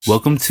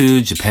Welcome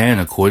to Japan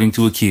According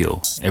to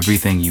Akil.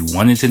 Everything you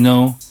wanted to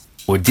know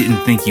or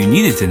didn't think you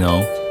needed to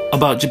know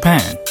about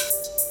Japan.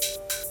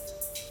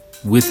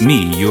 With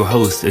me, your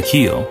host,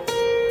 Akil,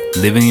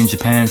 living in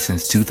Japan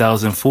since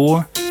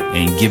 2004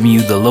 and giving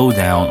you the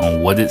lowdown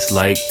on what it's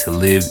like to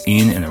live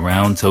in and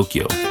around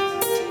Tokyo.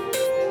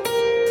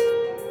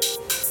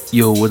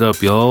 Yo, what up,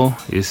 y'all?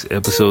 It's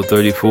episode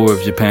 34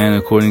 of Japan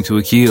According to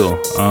Akil.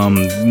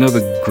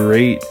 Another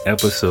great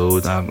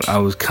episode. I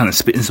was kind of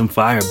spitting some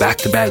fire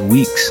back-to-back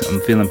weeks.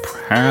 I'm feeling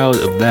proud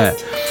of that.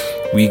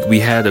 We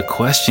had a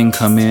question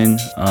come in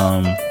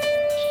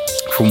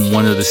from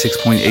one of the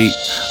 6.8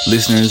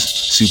 listeners.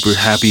 Super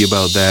happy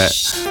about that.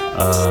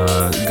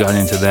 Got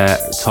into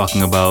that,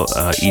 talking about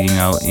eating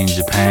out in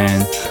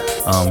Japan.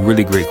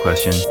 Really great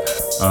question.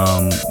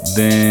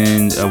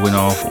 Then I went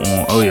off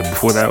on,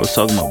 before that I was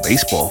talking about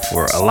baseball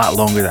for a lot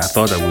longer than I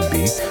thought I would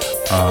be.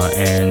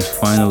 And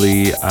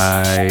finally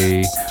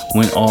I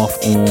went off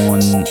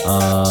on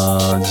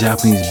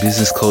Japanese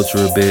business culture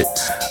a bit.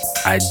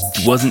 I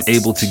wasn't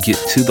able to get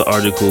to the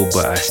article,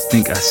 but I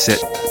think I set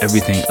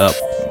everything up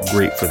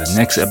great for the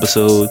next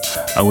episode.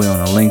 I went on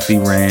a lengthy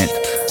rant,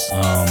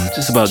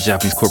 just about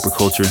Japanese corporate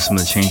culture and some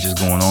of the changes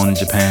going on in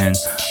Japan.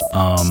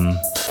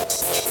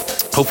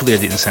 Hopefully I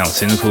didn't sound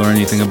cynical or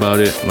anything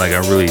about it. Like,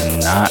 I'm really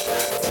not,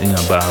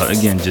 but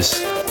again,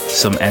 just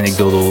some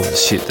anecdotal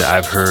shit that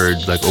I've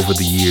heard, like, over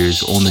the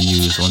years, on the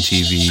news, on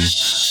TV,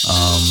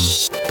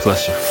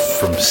 plus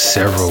from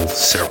several,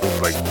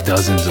 like,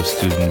 dozens of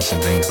students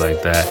and things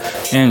like that.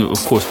 And,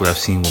 of course, what I've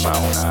seen with my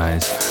own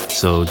eyes.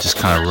 So, just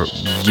kind of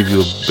give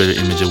you a better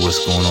image of what's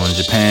going on in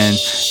Japan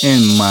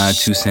and my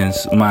 2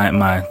 cents, my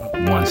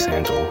 1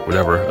 cent or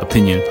whatever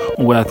opinion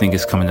on what I think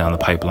is coming down the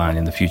pipeline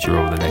in the future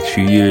over the next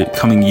few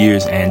coming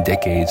years and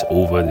decades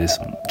over this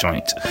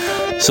joint.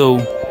 So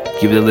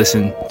give it a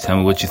listen. Tell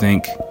me what you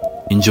think.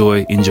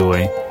 Enjoy.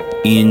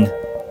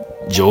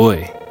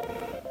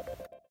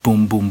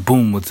 Boom, boom,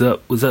 boom. What's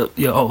up,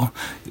 y'all?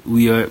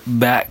 We are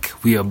back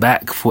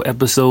for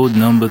episode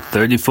number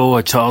 34,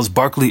 a Charles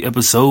Barkley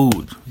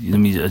episode. Let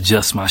me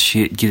adjust my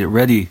shit, get it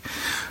ready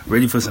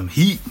for some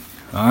heat.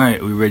 All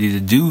right, we're ready to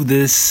do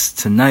this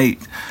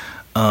tonight.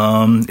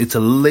 It's a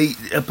late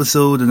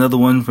episode, another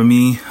one for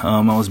me.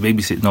 I was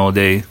babysitting all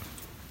day,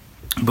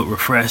 but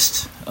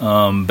refreshed,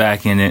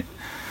 back in it,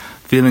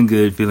 feeling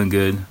good.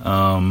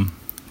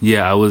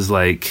 I was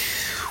like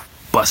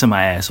busting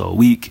my ass all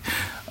week.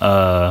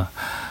 The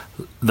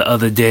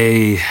other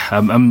day,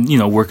 I'm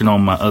working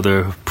on my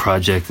other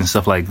project and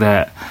stuff like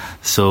that,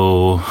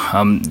 so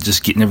I'm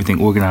just getting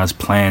everything organized,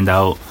 planned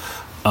out,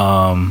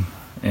 and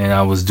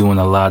I was doing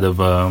a lot of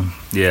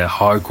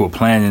hardcore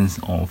planning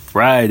on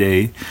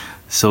Friday.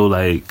 So,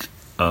 like,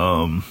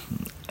 I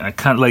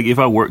kind of, like, if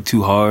I work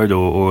too hard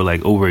or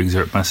like,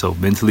 overexert myself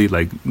mentally,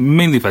 like,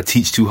 mainly if I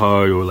teach too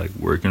hard or, like,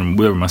 work and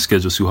whatever, my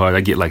schedule's too hard,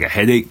 I get, like, a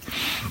headache.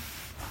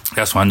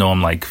 That's when I know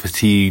I'm, like,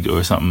 fatigued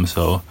or something.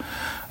 So,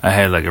 I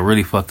had, like, a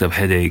really fucked up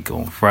headache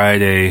on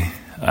Friday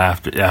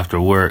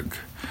after work,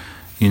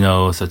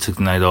 so I took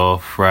the night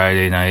off,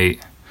 Friday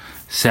night.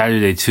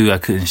 Saturday, too, I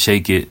couldn't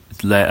shake it.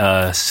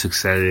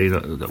 Saturday,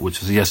 which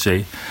was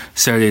yesterday,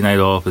 Saturday night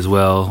off as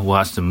well,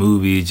 watched a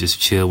movie, just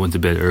chill, went to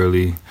bed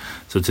early.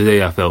 So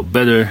today I felt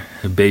better,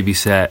 had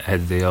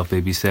the day off,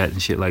 babysat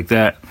and shit like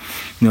that.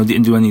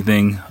 Didn't do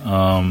anything.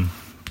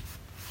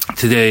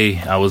 Today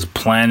I was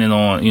planning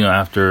on,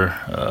 after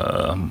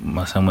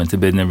my son went to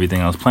bed and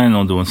everything, I was planning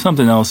on doing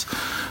something else,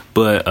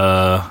 but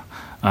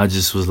I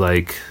just was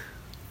like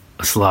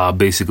a slob,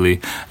 basically.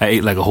 I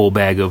ate like a whole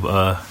bag of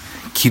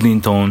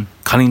Kalinton,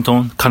 I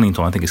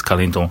think it's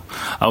Kalinton.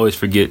 I always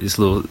forget this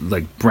little,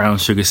 like, brown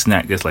sugar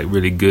snack that's, like,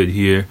 really good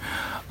here.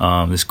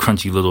 This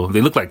crunchy little,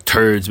 they look like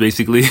turds,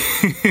 basically.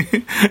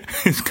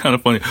 It's kind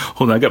of funny.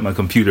 Hold on, I got my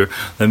computer.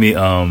 Let me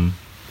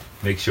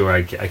make sure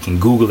I can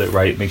Google it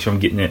right, make sure I'm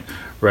getting it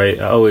right.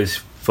 I always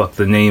fuck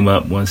the name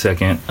up. 1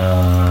 second.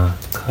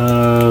 Kalinton.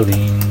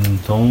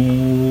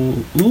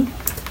 Ooh.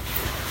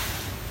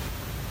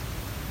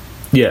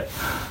 Yeah,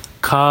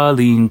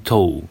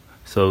 Kalinto.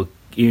 So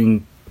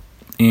in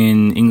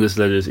English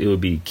letters, it would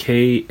be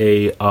Karintou.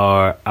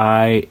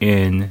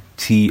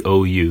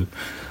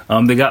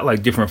 They got,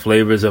 like, different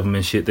flavors of them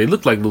and shit. They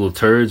look like little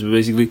turds, but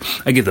basically,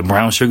 I get the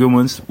brown sugar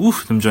ones.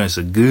 Oof, them joints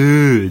are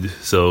good.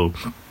 So,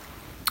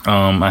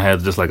 I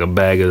had just, like, a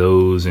bag of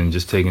those and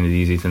just taking it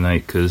easy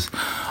tonight because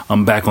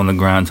I'm back on the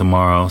grind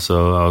tomorrow.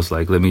 So, I was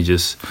like, let me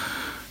just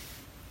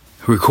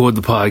record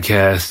the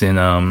podcast and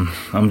I'm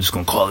just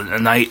going to call it a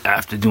night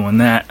after doing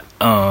that.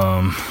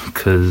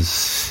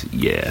 Because,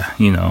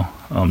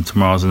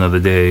 tomorrow's another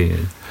day.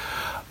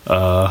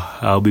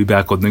 I'll be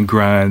back on the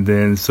grind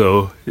then,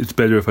 so it's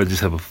better if I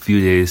just have a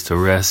few days to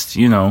rest.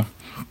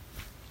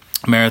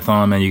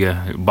 Marathon, man, you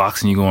got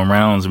boxing, you going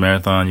rounds.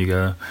 Marathon, you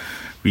got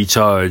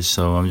recharge.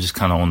 So I'm just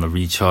kind of on the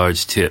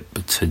recharge tip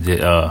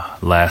today,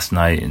 last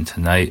night and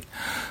tonight.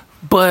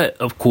 But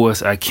of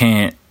course, I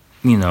can't,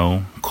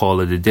 call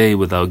it a day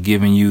without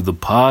giving you the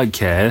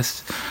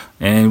podcast.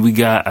 And we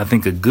got, I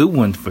think, a good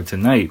one for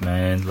tonight,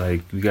 man.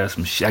 Like, we got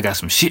some I got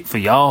some shit for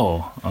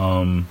y'all.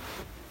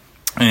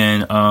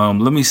 And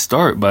let me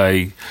start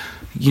by,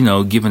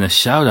 giving a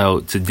shout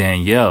out to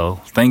Danielle.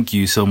 Thank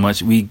you so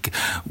much. We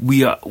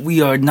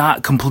are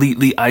not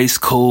completely ice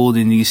cold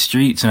in these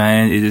streets,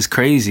 man. It is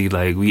crazy.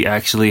 Like, we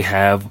actually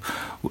I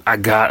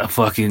got a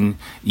fucking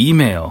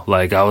email.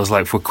 Like, I was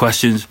like, for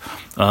questions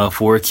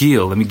for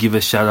Akil. Let me give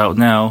a shout out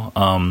now.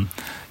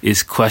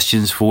 It's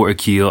questions for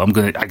Akil.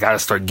 I gotta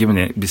start giving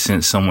it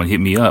since someone hit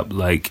me up.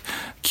 Like,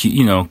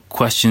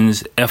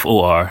 questions,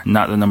 FOR,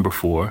 not the number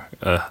 4,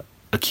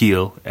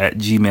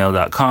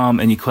 Akil@gmail.com.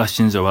 Any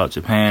questions about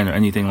Japan or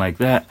anything like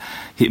that,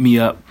 hit me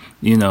up.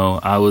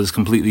 I was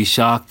completely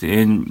shocked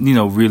and,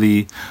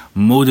 really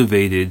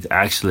motivated,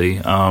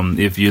 actually.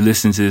 If you're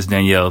listening to this,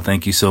 Danielle,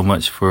 thank you so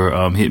much for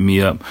hitting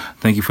me up.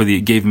 Thank you for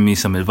giving me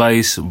some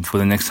advice for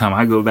the next time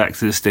I go back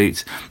to the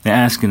States and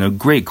asking a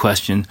great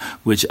question,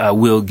 which I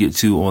will get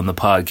to on the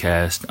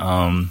podcast.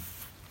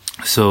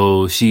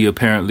 So she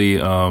apparently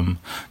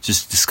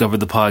just discovered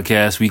the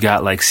podcast. We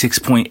got like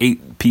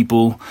 6.8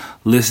 people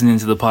listening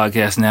to the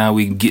podcast now.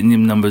 We getting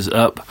them numbers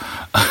up.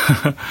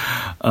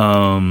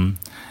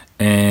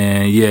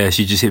 And yeah,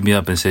 she just hit me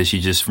up and said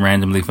she just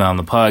randomly found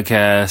the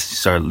podcast,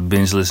 started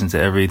binge listening to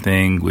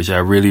everything, which I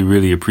really,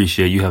 really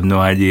appreciate. You have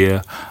no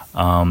idea.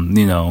 Let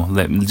me know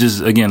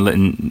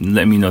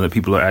that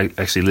people are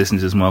actually listening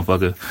to this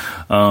motherfucker.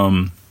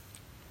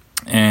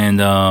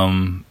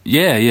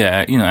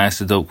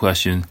 Asked a dope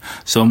question.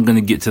 So I'm going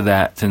to get to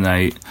that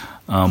tonight.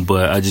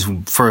 But I just,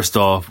 first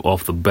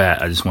off the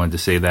bat, I just wanted to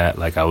say that,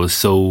 like, I was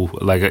so,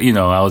 like,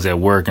 I was at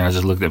work and I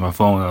just looked at my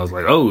phone and I was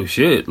like, oh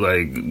shit,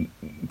 like,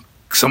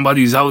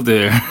 somebody's out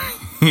there,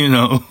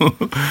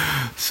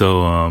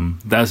 So,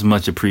 that's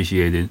much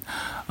appreciated.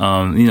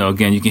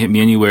 Again, you can hit me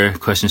anywhere.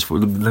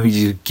 Let me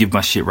just give my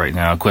shit right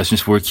now.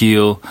 Questions for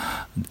Akil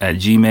at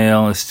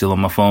Gmail. It's still on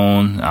my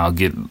phone. I'll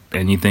get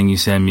anything you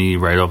send me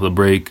right off the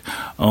break.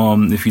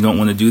 If you don't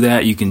want to do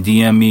that, you can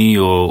DM me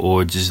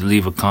or just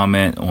leave a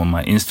comment on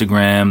my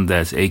Instagram.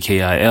 That's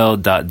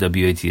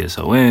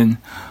akil.watson.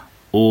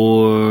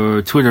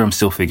 Or Twitter, I'm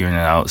still figuring it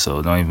out,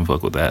 so don't even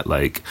fuck with that.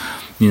 Like,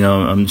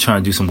 I'm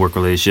trying to do some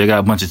work-related shit. I got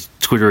a bunch of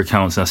Twitter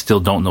accounts, and I still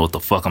don't know what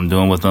the fuck I'm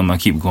doing with them. I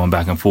keep going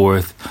back and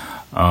forth.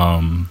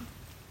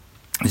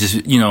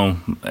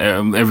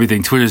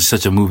 Everything. Twitter is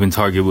such a moving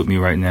target with me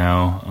right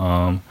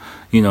now.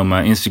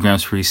 My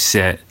Instagram's pretty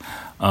set.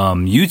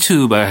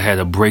 YouTube, I had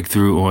a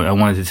breakthrough on. I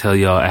wanted to tell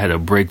y'all I had a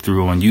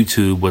breakthrough on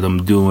YouTube, what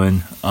I'm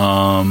doing.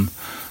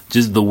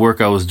 Just the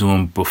work I was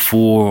doing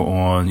before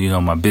on,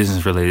 my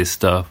business related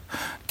stuff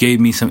gave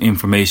me some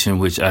information,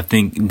 which I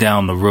think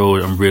down the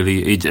road,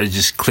 it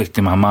just clicked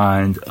in my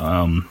mind.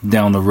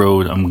 Down the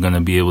road, I'm going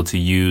to be able to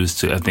use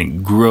to, I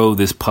think, grow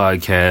this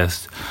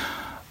podcast.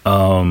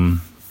 But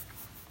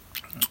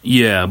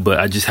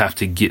I just have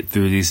to get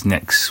through these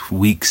next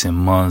weeks and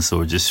months,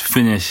 or just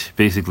finish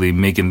basically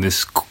making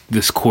this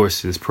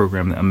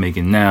program that I'm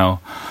making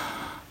now.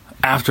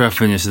 After I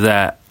finish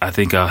that, I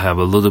think I'll have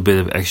a little bit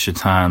of extra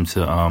time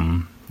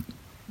to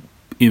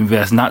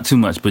invest, not too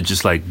much, but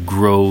just like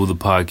grow the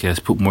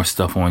podcast, put more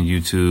stuff on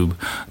YouTube.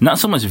 Not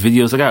so much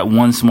videos. I got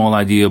one small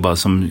idea about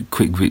some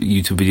quick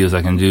YouTube videos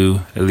I can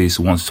do at least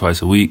once,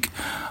 twice a week.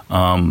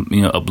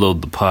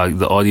 Upload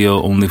the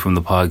audio only from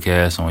the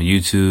podcast on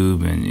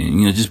YouTube,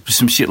 and just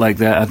some shit like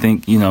that. I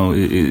think,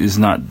 it's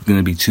not going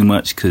to be too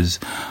much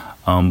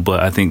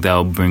but I think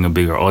that'll bring a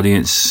bigger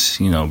audience,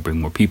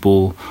 bring more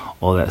people,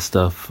 all that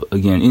stuff.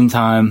 Again, in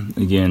time,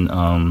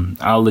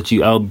 I'll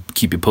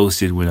keep you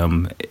posted when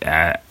I'm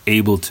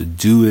able to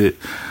do it.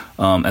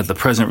 At the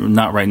present,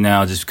 not right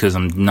now, just because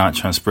I'm not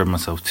trying to spread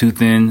myself too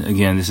thin.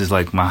 Again, this is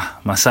like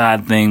my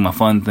side thing, my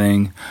fun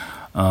thing.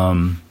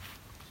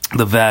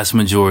 The vast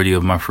majority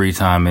of my free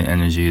time and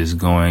energy is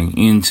going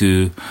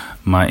into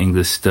my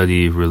English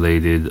study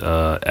related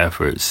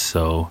efforts.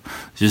 So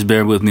just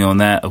bear with me on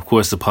that. Of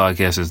course, the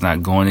podcast is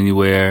not going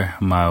anywhere.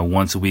 My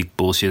once a week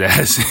bullshit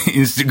ass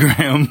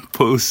Instagram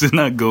posts are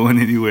not going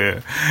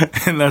anywhere.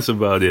 And that's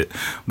about it.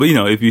 But,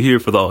 if you're here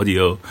for the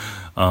audio,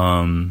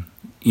 and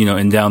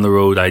down the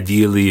road,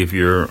 ideally, if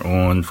you're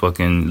on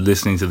fucking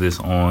listening to this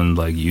on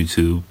like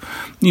YouTube,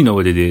 you know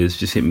what it is.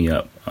 Just hit me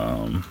up.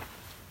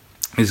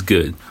 It's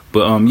good.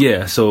 But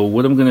so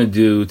what I'm gonna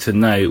do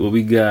tonight, what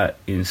we got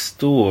in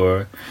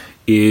store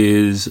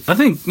is, I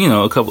think,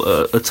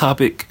 a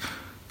topic.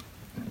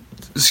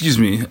 Excuse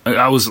me.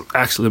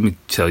 Let me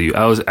tell you,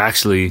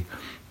 the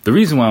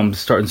reason why I'm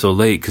starting so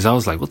late, because I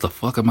was like, what the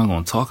fuck am I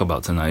gonna talk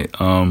about tonight?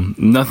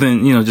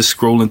 Nothing, just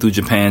scrolling through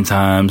Japan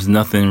Times,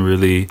 nothing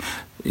really,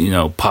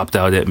 popped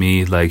out at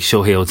me. Like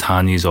Shohei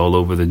Ohtani's all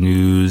over the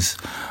news.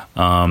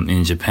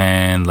 In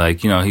Japan, like,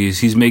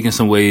 he's making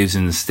some waves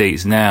in the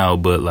States now,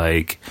 but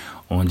like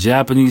on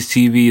Japanese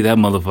TV, that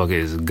motherfucker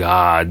is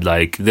God.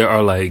 Like, there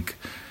are like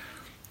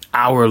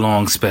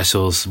hour-long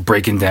specials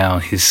breaking down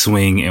his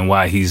swing and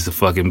why he's the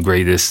fucking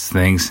greatest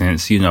thing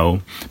since,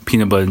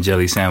 peanut butter and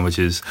jelly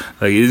sandwiches.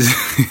 Like,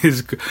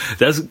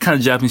 that's kind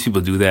of Japanese people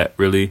do that,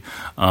 really.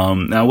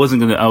 I was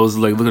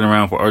like looking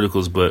around for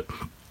articles, but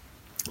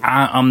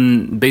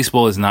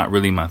baseball is not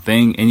really my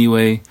thing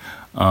anyway.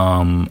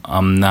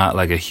 I'm not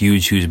like a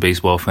huge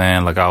baseball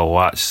fan. Like, I'll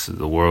watch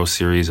the World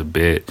Series a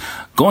bit.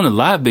 Going to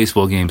live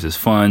baseball games is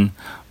fun,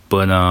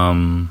 but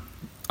I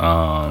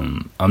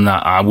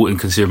wouldn't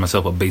consider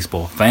myself a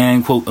baseball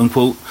fan, quote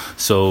unquote.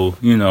 So,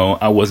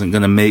 I wasn't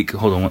gonna make,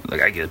 hold on,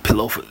 like, I get a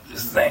pillow for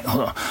this thing,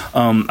 hold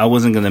on. I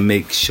wasn't gonna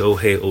make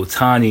Shohei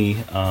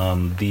Ohtani,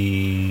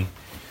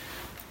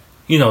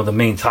 the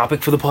main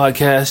topic for the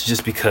podcast,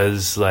 just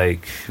because,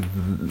 like,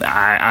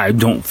 I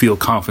don't feel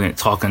confident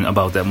talking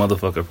about that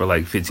motherfucker for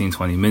like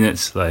 15-20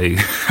 minutes. Like,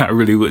 I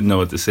really wouldn't know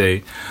what to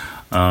say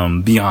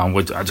beyond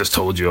what I just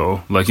told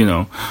you, like,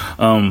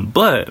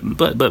 but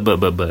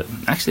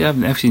actually,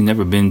 I've actually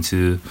never been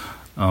to,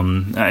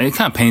 it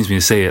kind of pains me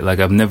to say it, like,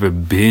 I've never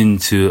been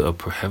to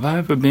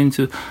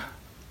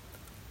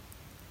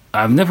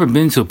I've never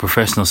been to a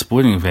professional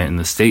sporting event in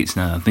the States,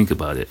 now that I think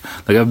about it.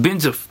 Like, I've been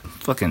to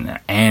fucking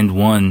and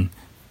one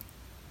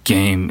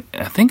game.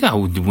 I think I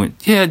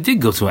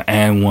did go to an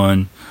and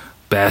one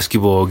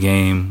basketball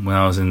game when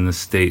I was in the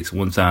States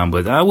one time,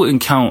 but I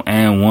wouldn't count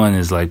and one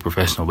as like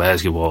professional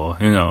basketball, I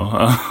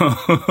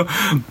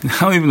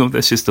don't even know if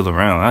that shit's still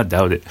around. I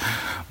doubt it.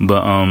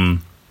 But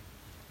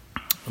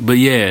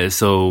yeah,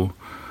 so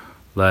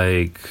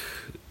like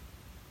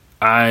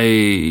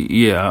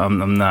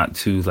I'm not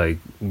too like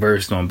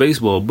versed on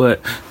baseball,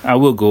 but I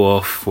will go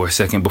off for a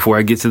second before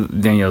I get to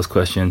Danielle's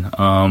question.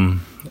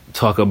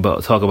 Talk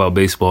about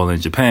baseball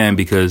in Japan,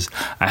 because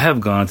I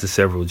have gone to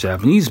several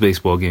Japanese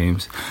baseball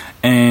games,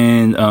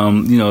 and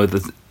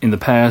in the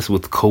past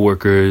with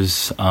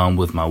coworkers,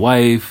 with my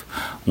wife,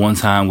 one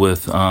time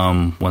with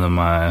one of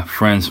my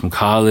friends from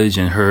college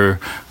and her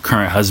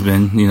current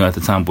husband, at the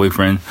time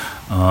boyfriend,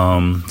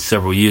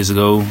 several years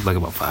ago, like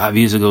about 5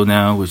 years ago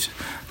now, which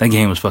that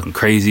game was fucking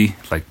crazy.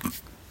 Like,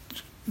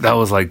 that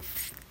was like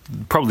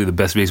probably the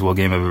best baseball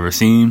game I've ever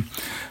seen.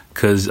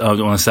 Because,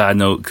 on a side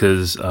note,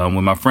 because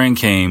when my friend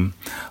came,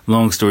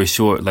 long story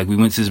short, like, we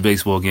went to this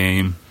baseball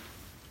game,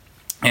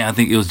 and I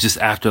think it was just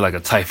after, like, a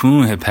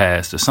typhoon had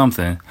passed or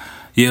something.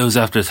 Yeah, it was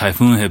after a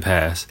typhoon had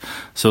passed.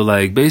 So,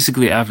 like,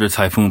 basically after a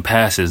typhoon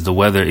passes, the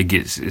weather,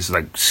 it's,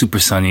 like, super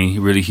sunny,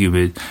 really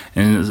humid,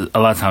 and a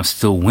lot of times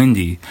still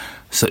windy.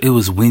 So it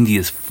was windy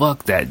as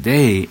fuck that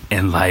day,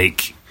 and,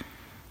 like,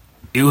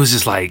 it was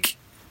just, like,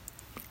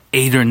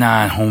 8 or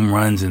 9 home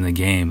runs in the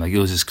game. Like, it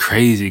was just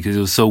crazy because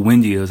it was so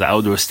windy. It was an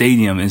outdoor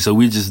stadium, and so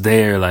we're just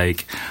there,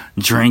 like,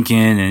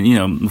 drinking,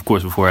 and of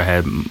course, before I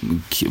had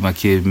my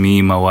kid,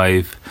 me, my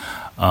wife,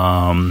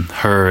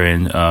 her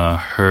and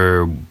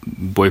her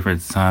boyfriend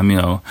at the time,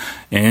 and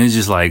it's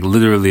just like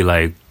literally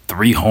like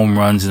 3 home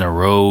runs in a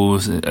row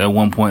at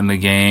one point in the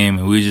game,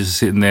 and we were just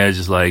sitting there,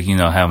 just like,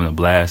 having a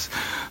blast.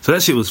 So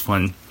that shit was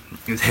fun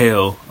as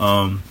hell.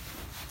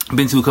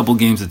 Been to a couple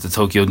games at the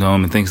Tokyo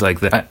Dome and things like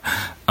that.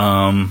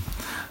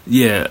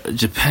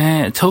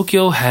 Japan,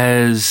 Tokyo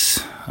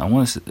has,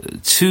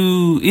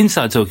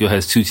 inside Tokyo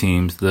has 2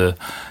 teams. The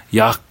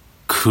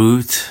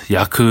Yakult,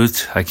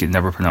 I can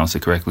never pronounce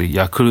it correctly.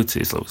 Yakult,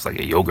 it looks like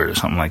a yogurt or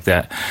something like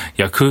that.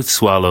 Yakult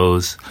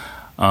Swallows.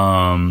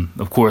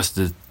 Of course,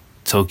 the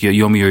Tokyo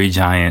Yomiuri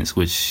Giants,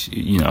 which,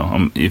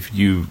 if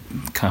you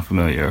kind of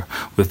familiar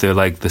with, they're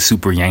like the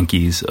super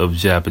Yankees of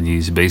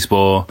Japanese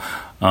baseball.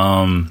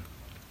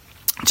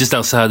 Just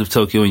outside of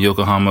Tokyo and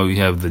Yokohama, we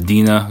have the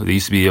Dina. They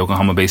used to be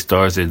Yokohama Bay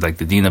Stars. They're like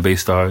the Dina Bay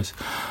Stars.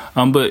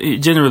 But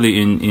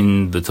generally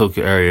in the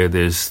Tokyo area,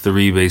 there's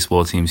 3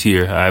 baseball teams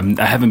here. I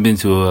haven't been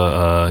to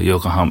a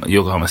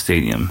Yokohama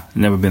Stadium.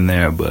 Never been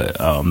there, but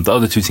the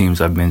other 2 teams,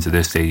 I've been to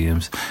their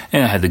stadiums,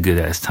 and I had a good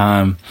ass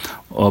time,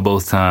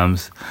 both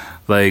times.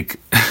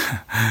 Like,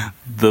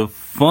 the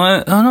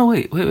fun. Oh no,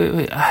 wait!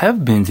 I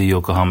have been to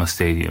Yokohama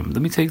Stadium.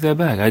 Let me take that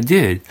back. I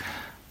did.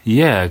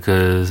 Yeah,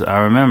 because I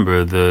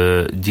remember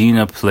the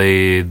Dina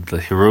played the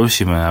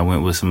Hiroshima. I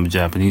went with some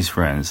Japanese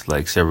friends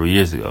like several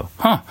years ago.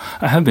 I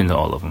have been to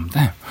all of them.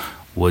 Damn.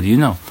 What do you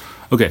know?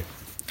 Okay.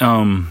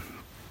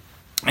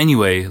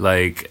 Anyway,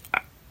 like,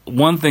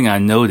 one thing I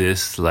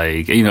noticed,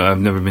 like, I've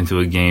never been to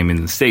a game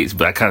in the States,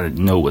 but I kind of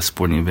know what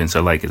sporting events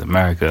are like in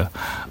America.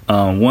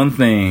 One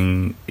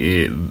thing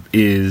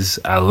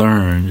I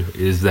learned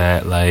is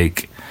that,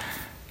 like,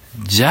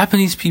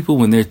 Japanese people,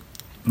 when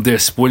they're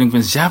sporting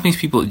events,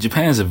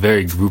 Japan is a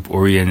very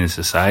group-oriented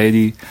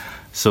society.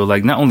 So,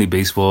 like, not only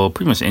baseball,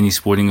 pretty much any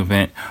sporting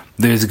event,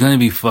 there's going to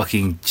be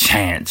fucking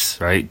chants,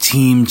 right?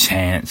 Team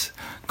chants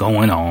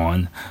going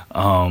on.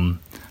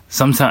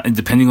 Sometimes,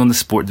 depending on the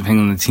sport,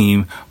 depending on the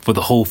team, for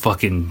the whole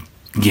fucking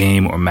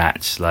game or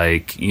match.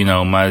 Like,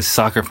 my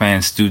soccer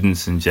fan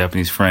students and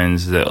Japanese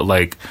friends, and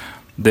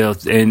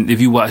if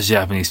you watch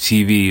Japanese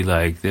TV,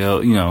 like,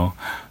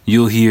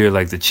 you'll hear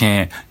like the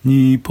chant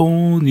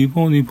Nippon,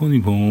 Nippon, Nippon,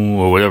 Nippon,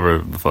 or whatever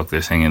the fuck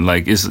they're singing.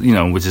 Like, it's,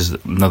 which is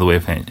another way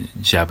of saying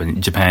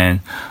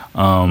Japan.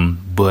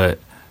 But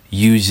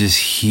you just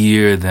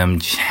hear them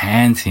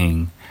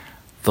chanting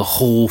the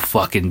whole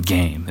fucking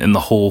game and the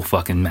whole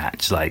fucking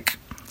match, like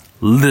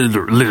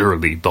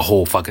literally the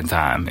whole fucking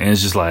time. And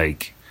it's just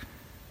like,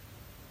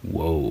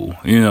 whoa,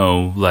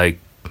 like,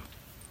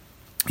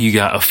 You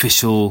got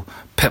official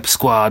pep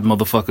squad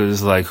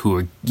motherfuckers like who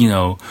are,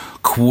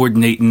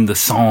 coordinating the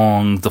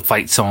songs, the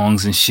fight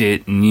songs and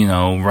shit, and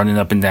running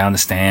up and down the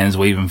stands,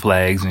 waving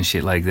flags and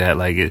shit like that.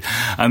 Like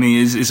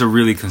it's a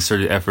really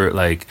concerted effort.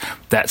 Like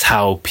that's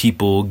how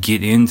people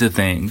get into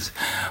things.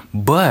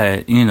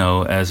 But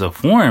as a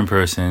foreign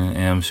person,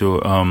 and I'm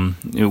sure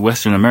a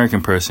Western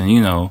American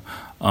person,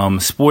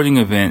 sporting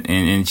event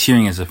and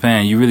cheering as a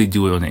fan, you really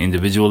do it on an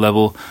individual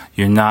level.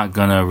 You're not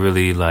gonna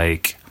really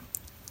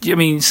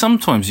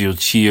sometimes you'll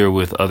cheer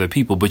with other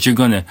people, but you're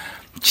going to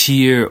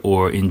cheer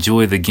or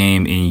enjoy the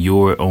game in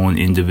your own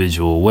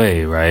individual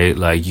way, right?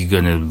 Like, you're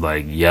going to,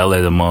 yell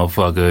at a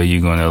motherfucker.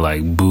 You're going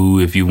to, boo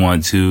if you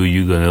want to.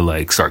 You're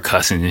going to, start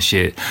cussing and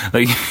shit.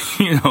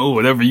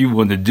 Whatever you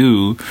want to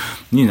do,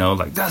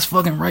 that's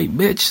fucking right,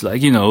 bitch.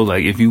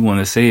 If you want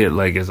to say it,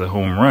 as a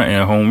home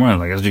run,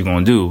 that's what you're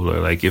going to do.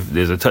 Or, if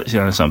there's a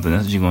touchdown or something,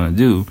 that's what you're going to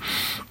do.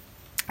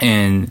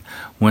 And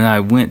when I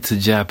went to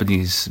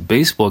Japanese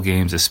baseball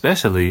games,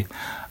 especially,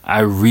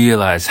 I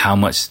realized how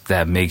much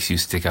that makes you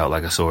stick out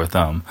like a sore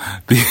thumb.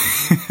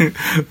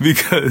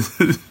 Because,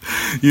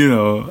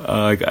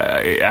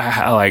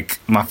 I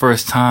my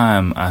first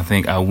time, I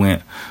think I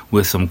went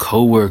with some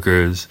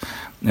coworkers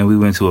and we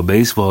went to a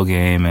baseball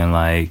game and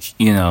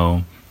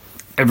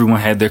everyone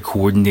had their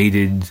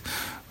coordinated,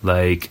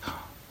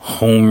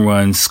 home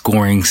run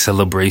scoring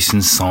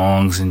celebration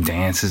songs and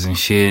dances and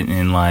shit,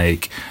 and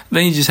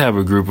then you just have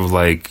a group of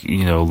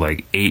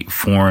 8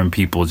 foreign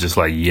people just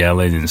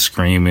yelling and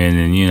screaming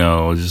and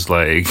just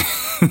pelvic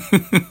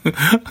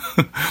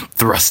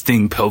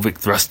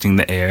thrusting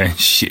the air and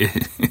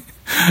shit.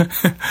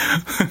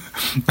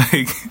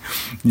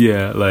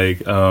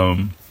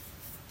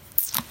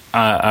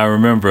 I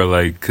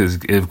remember because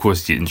of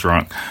course getting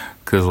drunk.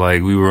 Cause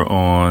we were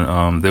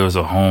on, there was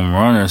a home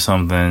run or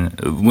something.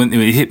 When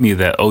it hit me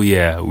that, oh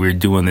yeah, we're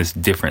doing this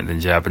different than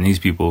Japanese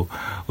people,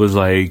 was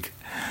they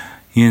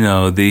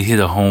hit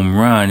a home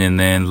run and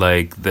then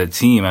the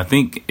team, I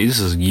think this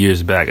was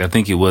years back, I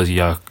think it was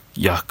Yakult.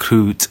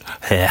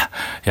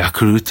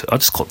 I'll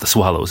just call it the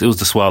Swallows. It was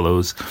the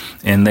Swallows,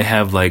 and they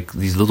have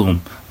these little.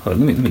 Let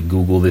me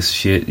Google this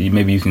shit.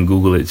 Maybe you can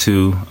Google it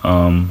too,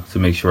 to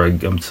make sure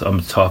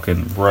I'm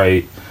talking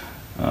right.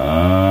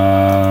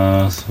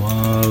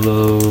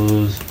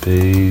 Swallows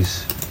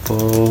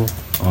baseball.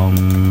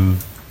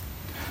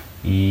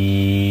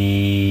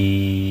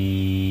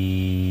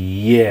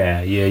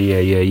 Yeah.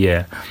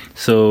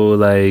 So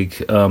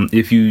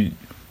if you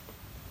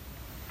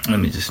let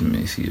me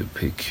see a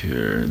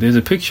picture. There's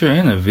a picture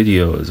and a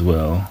video as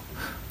well.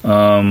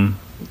 Let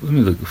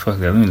me look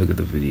at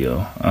the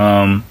video.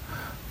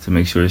 To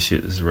make sure the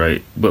shit is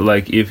right.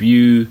 But if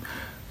you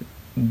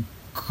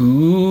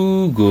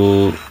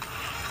Google,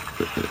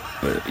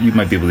 you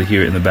might be able to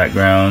hear it in the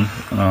background.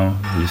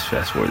 Just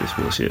fast forward this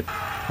bullshit.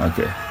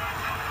 Okay.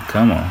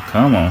 Come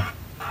on.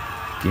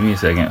 Give me a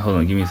second. Hold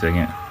on, give me a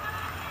second.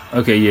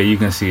 Okay, yeah, you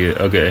can see it.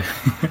 Okay.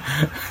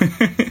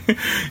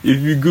 If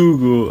you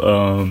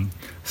Google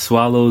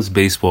Swallows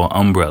baseball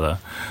umbrella,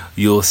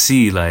 you'll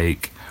see I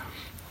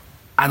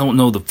don't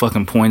know the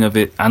fucking point of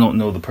it. I don't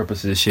know the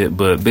purpose of this shit,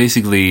 but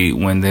basically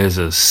when there's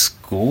a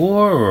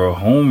score or a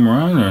home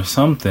run or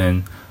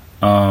something,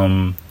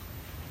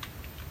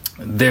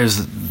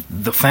 there's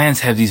the fans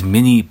have these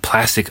mini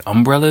plastic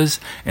umbrellas,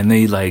 and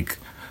they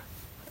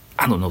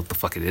I don't know what the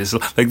fuck it is.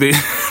 They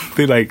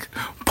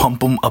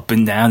pump them up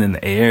and down in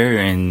the air,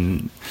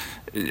 and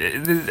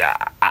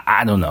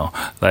I don't know.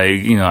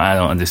 I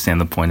don't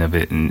understand the point of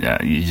it, and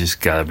you just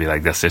gotta be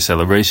that's their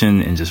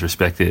celebration and just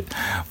respect it.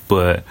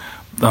 But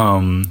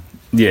yeah,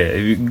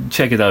 if you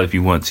check it out if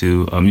you want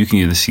to. You can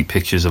either see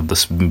pictures of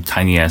the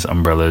tiny ass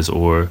umbrellas,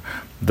 or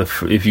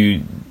if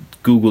you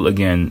Google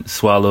again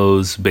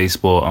Swallows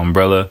baseball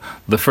umbrella,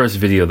 the first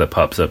video that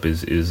pops up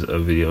is a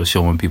video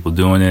showing people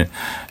doing it.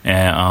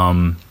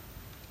 And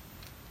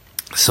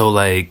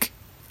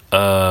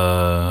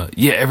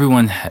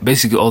everyone,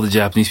 basically all the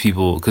Japanese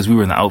people, because we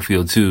were in the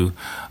outfield too,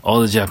 all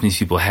the Japanese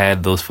people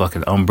had those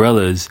fucking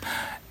umbrellas,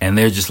 and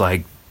they're just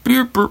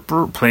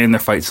playing their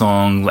fight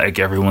song,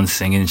 everyone's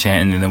singing and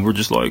chanting, and then we're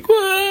just going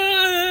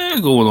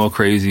all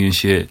crazy and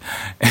shit.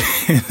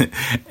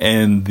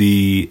 And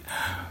the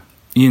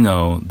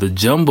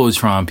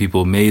Jumbotron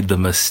people made the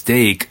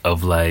mistake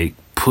of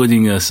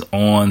putting us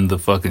on the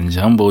fucking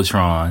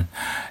Jumbotron.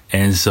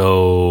 And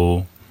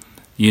so,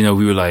 we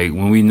were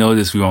when we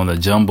noticed we were on the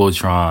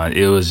Jumbotron,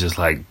 it was just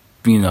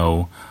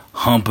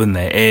humping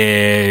the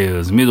air. It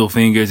was middle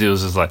fingers. It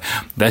was just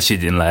that shit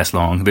didn't last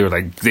long. They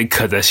were they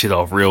cut that shit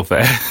off real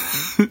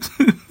fast.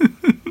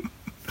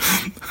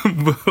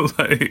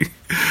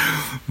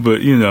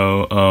 But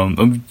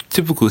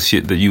typical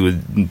shit that you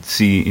would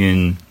see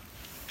in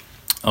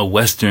a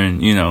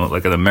Western,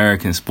 an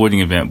American sporting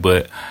event.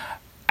 But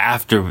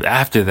after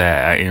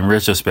that, in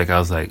retrospect, I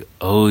was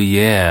oh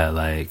yeah,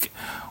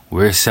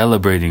 we're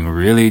celebrating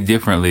really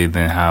differently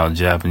than how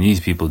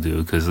Japanese people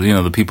do. Because, you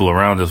know, the people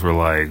around us were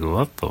like,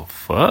 what the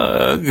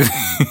fuck?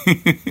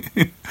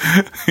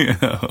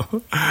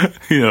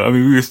 I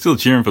mean, we were still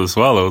cheering for the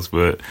Swallows,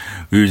 but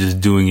we were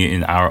just doing it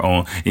in our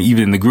own,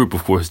 even in the group,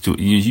 of course,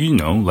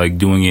 like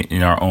doing it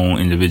in our own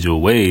individual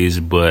ways.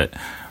 But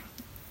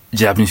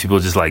Japanese people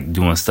just like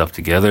doing stuff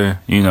together,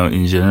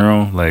 in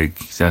general. Like,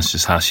 that's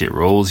just how shit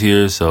rolls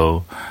here.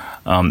 So,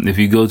 if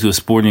you go to a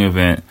sporting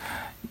event,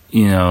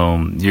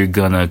 you're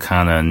gonna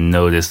kind of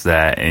notice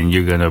that, and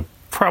you're gonna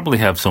probably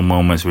have some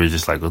moments where you're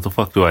just like, what the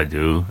fuck do I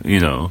do?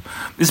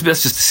 It's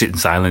best just to sit in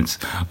silence,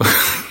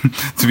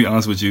 to be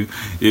honest with you,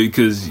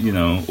 because,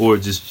 or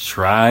just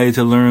try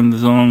to learn the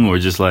song, or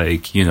just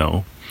like,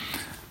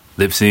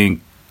 lip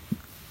sync,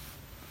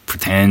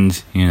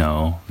 pretend,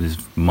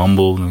 just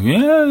mumble,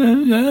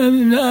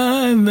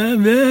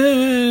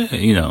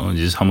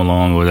 just hum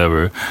along or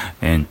whatever,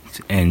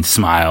 and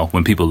smile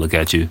when people look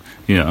at you,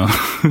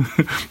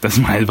 That's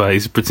my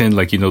advice. Pretend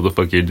like you know the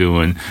fuck you're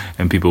doing,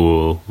 and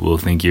people will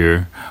think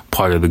you're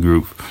part of the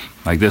group.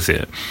 Like, that's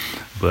it.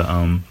 But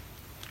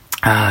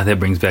that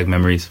brings back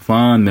memories,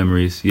 fond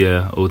memories.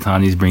 Yeah,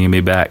 Ohtani's bringing me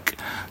back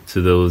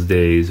to those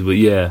days. But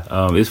yeah,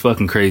 it's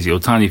fucking crazy.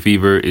 Ohtani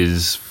fever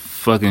is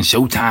fucking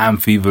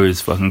Showtime fever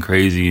is fucking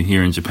crazy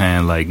here in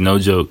Japan. Like, no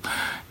joke.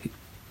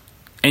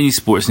 Any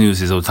sports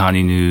news is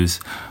Ohtani news.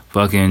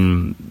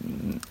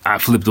 Fucking, I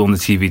flipped on the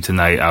TV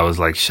tonight. I was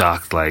like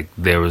shocked. Like,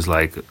 there was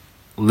like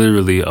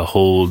literally a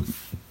whole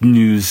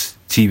news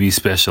TV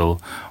special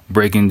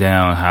breaking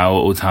down how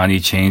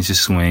Ohtani changed his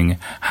swing,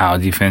 how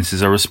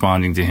defenses are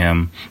responding to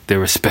him. They're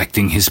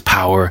respecting his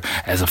power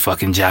as a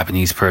fucking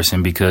Japanese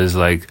person, because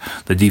like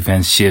the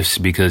defense shifts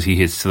because he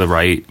hits to the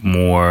right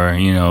more,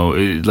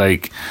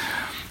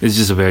 it's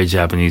just a very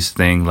Japanese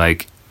thing.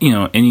 Like,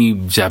 any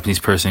Japanese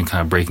person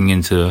kind of breaking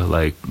into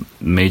like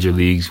major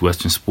leagues,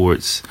 Western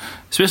sports,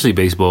 especially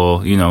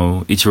baseball,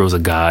 Ichiro's a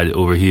god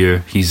over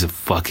here. He's a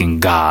fucking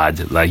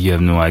god. Like, you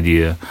have no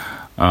idea.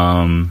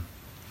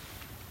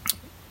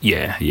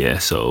 Yeah.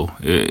 So,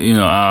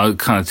 I'll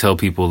kind of tell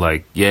people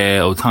like, yeah,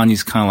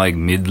 Ohtani's kind of like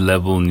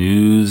mid-level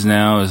news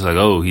now. It's like,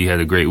 oh, he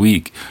had a great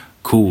week.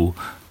 Cool.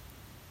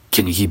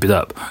 Can you keep it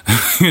up?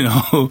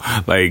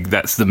 Like,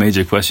 that's the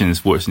major question in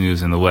sports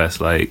news in the West.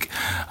 Like,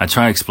 I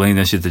try to explain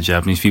that shit to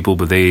Japanese people,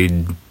 but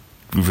they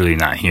really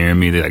not hearing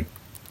me.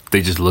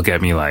 They just look at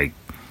me like,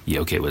 yeah,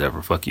 okay,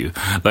 whatever, fuck you.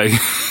 Like,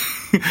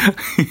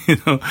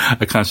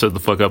 I kind of shut the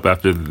fuck up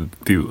after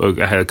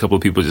I had a couple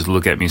of people just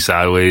look at me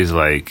sideways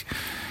like,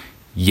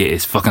 yeah,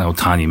 it's fucking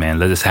Ohtani, man.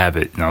 Let us have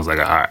it. And I was like,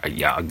 all right,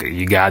 yeah,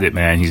 you got it,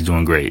 man. He's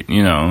doing great,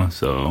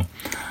 So,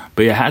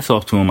 but yeah, hats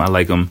off to him. I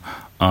like him.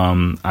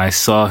 I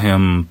saw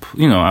him,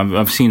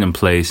 I've seen him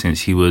play since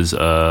he was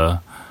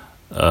a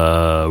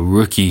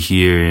rookie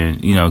here,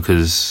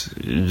 because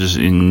just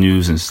in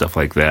news and stuff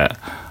like that.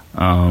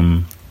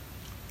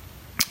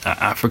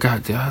 I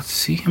forgot, did I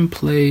see him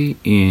play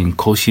in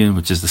Koshien,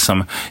 which is the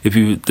summer? If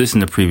you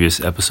listen to previous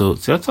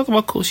episodes, did I talk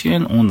about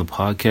Koshien on the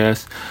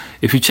podcast?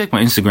 If you check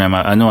my Instagram,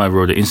 I know I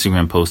wrote an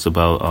Instagram post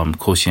about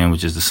Koshien,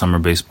 which is the summer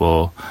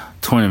baseball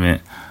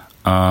tournament.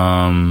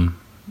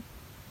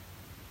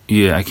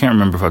 Yeah, I can't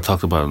remember if I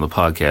talked about it on the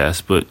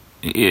podcast, but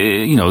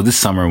this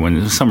summer, when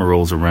the summer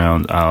rolls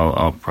around,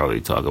 I'll probably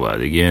talk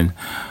about it again.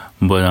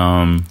 But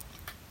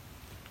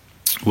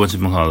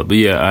whatchamacallit? But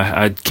yeah,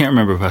 I can't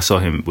remember if I saw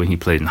him when he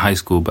played in high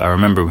school, but I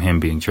remember him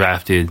being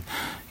drafted.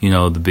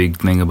 The big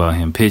thing about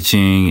him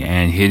pitching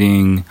and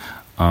hitting.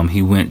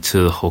 He went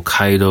to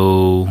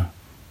Hokkaido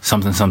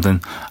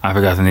something. I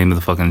forgot the name of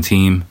the fucking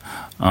team.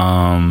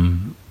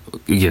 Again,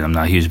 I'm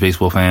not a huge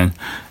baseball fan,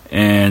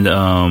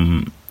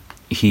 and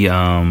he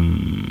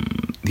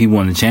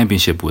won the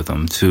championship with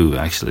them too,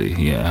 actually.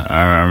 Yeah,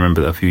 I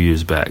remember that a few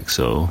years back.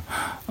 So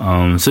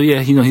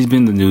yeah, he's been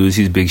in the news.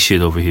 He's big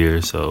shit over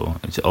here. So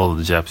all of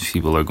the Japanese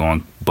people are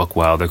going buck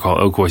wild. They're called,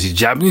 of course, he's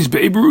Japanese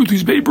Babe Ruth.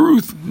 He's Babe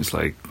Ruth. It's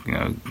like,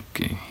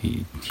 okay,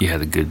 he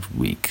had a good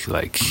week.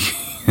 Like,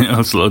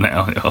 slow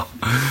down, y'all.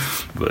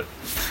 But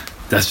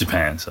that's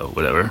Japan, so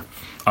whatever.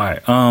 All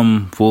right.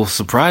 Well,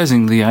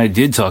 surprisingly, I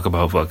did talk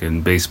about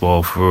fucking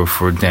baseball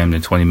for damn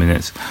near 20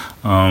 minutes.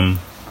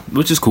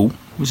 Which is cool.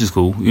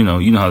 You know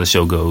how the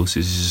show goes.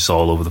 It's just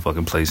all over the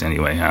fucking place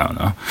anyway. I don't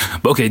know.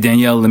 But okay,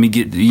 Danielle, let me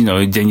get,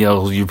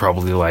 Danielle, you're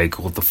probably like,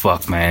 what the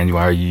fuck, man?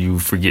 Why are you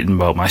forgetting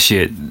about my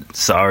shit?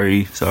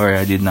 Sorry,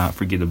 I did not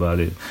forget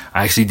about it.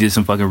 I actually did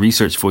some fucking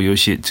research for your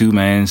shit too,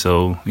 man.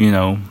 So,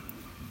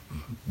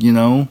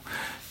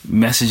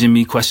 messaging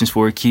me questions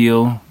for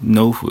Akil.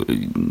 No,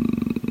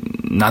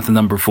 not the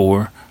number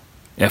 4.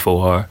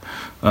 FOR,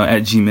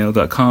 at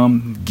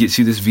gmail.com gets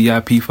you this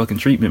VIP fucking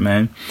treatment,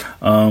 man.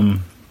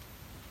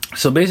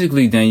 So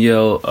basically,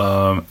 Danielle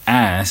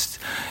asked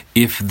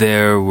if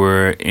there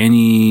were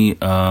any,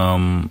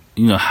 how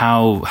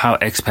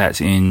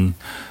expats in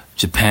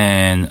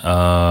Japan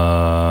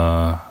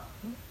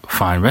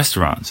find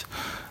restaurants,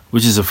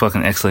 which is a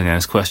fucking excellent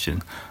ass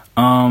question.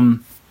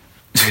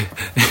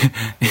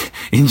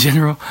 in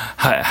general,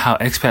 how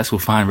expats will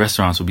find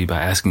restaurants will be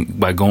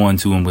by going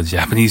to them with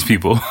Japanese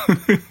people.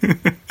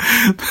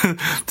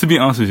 To be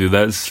honest with you,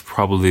 that's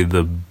probably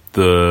the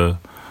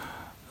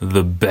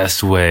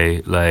best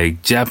way.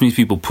 Like, Japanese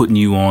people putting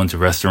you on to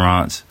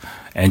restaurants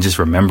and just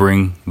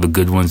remembering the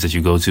good ones that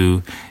you go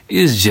to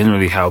is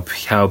generally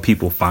how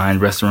people find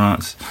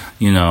restaurants.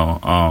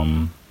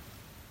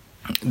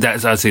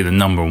 That's, I'd say, the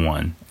number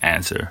one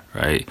answer,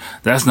 right?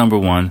 That's number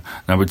one.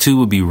 Number two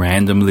would be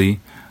randomly,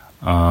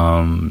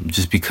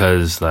 just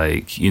because,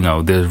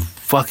 there's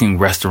fucking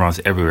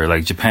restaurants everywhere.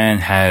 Like, Japan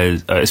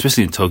has,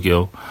 especially in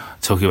Tokyo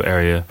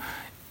area,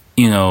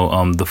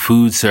 the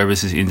food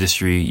services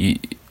industry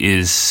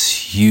is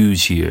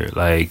huge here.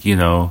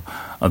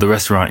 The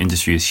restaurant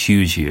industry is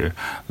huge here.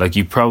 Like,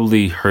 you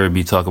probably heard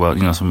me talk about,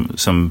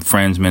 some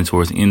friends,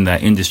 mentors in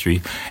that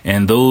industry.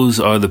 And those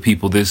are the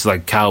people, there's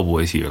like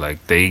cowboys here.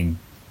 Like, they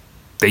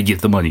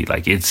get the money.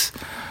 Like,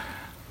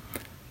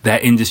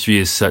 that industry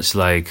is such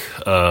like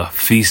a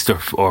feast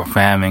or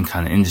famine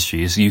kind of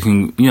industry. So you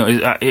can,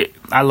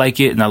 I like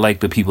it, and I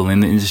like the people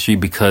in the industry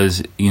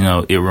because,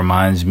 it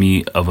reminds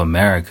me of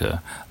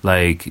America.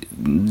 Like,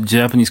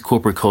 Japanese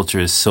corporate culture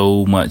is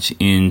so much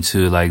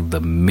into like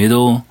the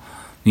middle,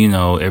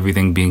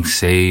 everything being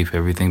safe,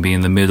 everything being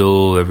in the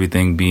middle,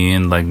 everything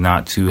being like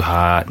not too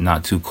hot,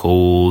 not too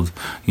cold.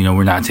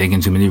 We're not taking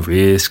too many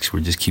risks.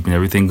 We're just keeping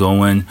everything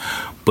going.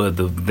 But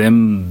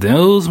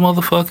those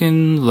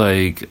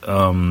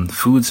motherfucking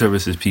food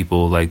services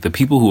people, like the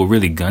people who are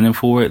really gunning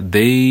for it,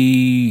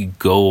 they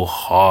go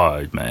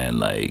hard, man.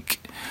 Like,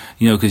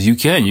 because you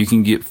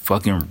can get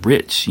fucking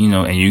rich,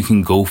 and you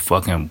can go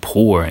fucking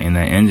poor in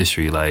that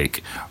industry,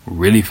 like,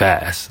 really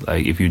fast.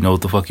 Like, if you know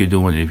what the fuck you're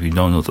doing, if you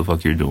don't know what the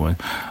fuck you're doing.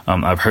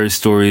 I've heard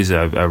stories,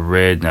 I've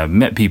read, and I've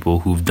met people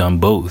who've done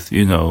both,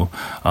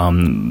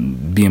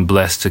 being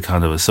blessed to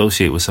kind of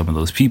associate with some of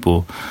those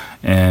people.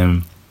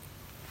 And,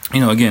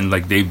 again,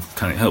 like, they've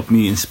kind of helped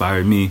me,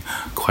 inspired me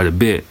quite a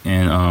bit.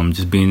 And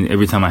just being,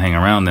 every time I hang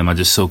around them, I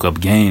just soak up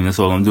game. That's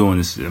all I'm doing.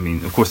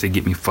 Of course, they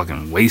get me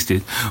fucking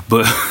wasted,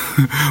 but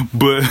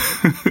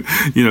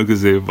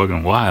because they're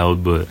fucking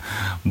wild. But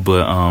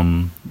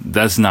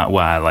that's not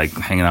why I like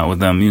hanging out with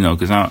them,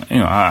 because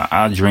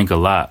I drink a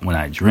lot when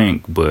I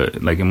drink,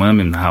 but like when I'm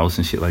in the house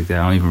and shit like that,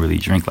 I don't even really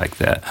drink like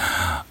that.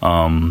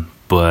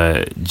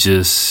 But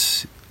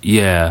just,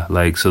 yeah,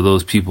 like, so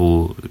those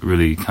people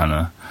really kind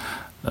of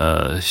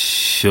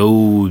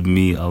showed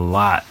me a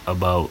lot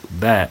about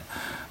that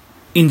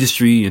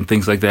industry and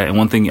things like that. And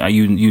one thing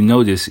you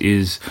notice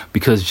is,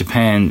 because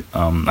Japan,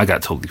 I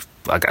got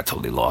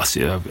totally lost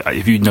here.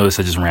 If you notice,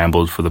 I just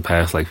rambled for the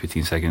past like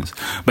 15 seconds.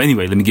 But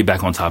anyway, let me get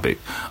back on topic.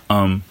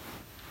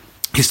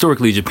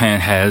 Historically, Japan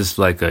has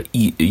like a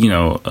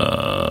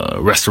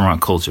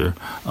restaurant culture.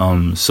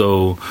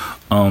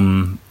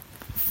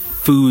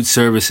 Food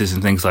services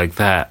and things like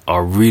that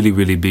are really,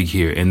 really big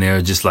here. And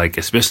they're just like,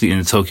 especially in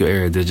the Tokyo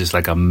area, there's just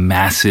like a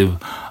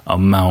massive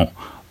amount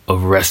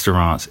of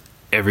restaurants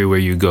everywhere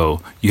you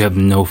go. You have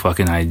no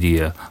fucking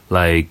idea.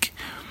 Like,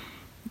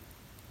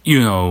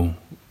 in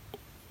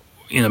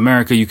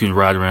America, you can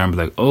ride around and be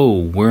like,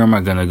 oh, where am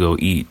I going to go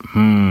eat?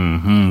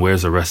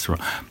 Where's a restaurant?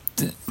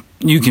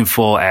 You can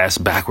fall ass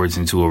backwards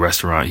into a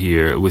restaurant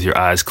here with your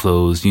eyes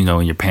closed,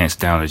 and your pants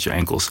down at your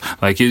ankles.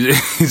 Like,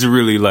 it's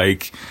really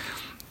like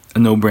a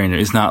no-brainer.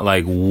 It's not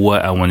like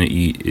what I want to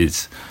eat.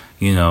 It's,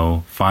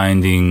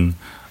 finding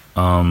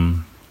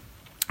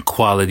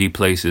quality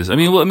places.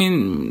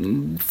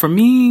 For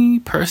me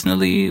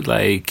personally,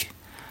 like,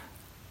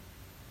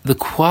 the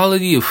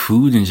quality of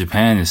food in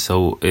Japan is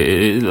so...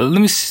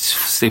 let me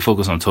stay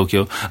focused on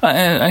Tokyo.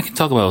 And I can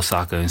talk about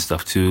Osaka and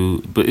stuff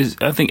too, but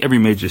I think every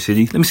major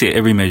city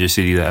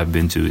that I've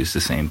been to is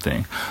the same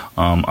thing.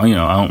 I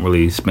don't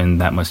really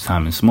spend that much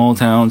time in small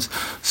towns,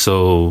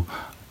 so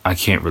I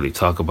can't really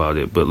talk about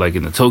it. But like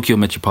in the Tokyo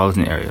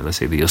metropolitan area, let's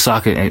say the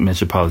Osaka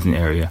metropolitan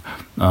area,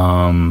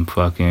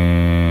 fucking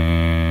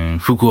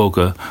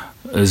Fukuoka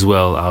as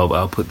well,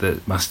 I'll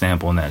put my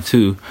stamp on that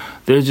too.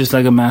 There's just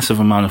like a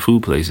massive amount of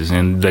food places,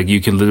 and like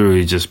you can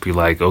literally just be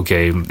like,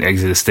 okay,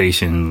 exit a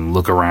station,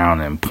 look around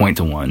and point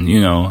to one,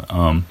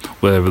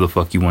 whatever the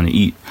fuck you want to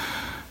eat,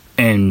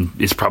 and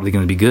it's probably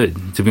going to be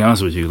good, to be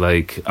honest with you.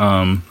 Like,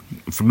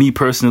 for me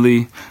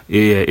personally,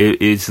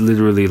 it's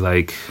literally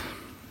like,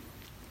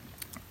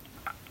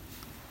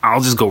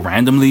 I'll just go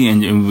randomly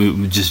and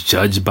we just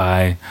judge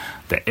by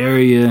the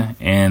area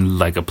and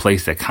like a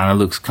place that kind of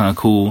looks kind of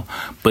cool,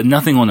 but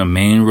nothing on the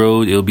main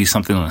road. It'll be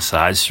something on a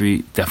side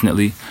street,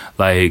 definitely.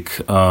 Like,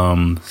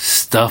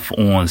 stuff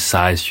on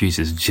side streets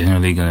is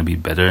generally going to be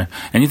better.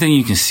 Anything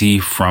you can see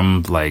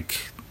from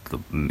like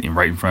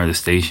right in front of the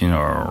station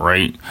or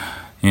right,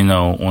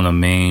 on a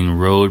main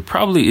road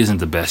probably isn't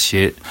the best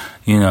shit,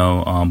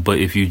 but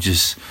if you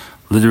just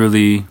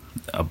literally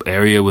an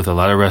area with a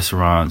lot of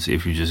restaurants,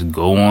 if you just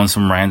go on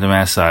some random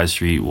ass side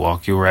street,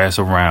 walk your ass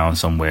around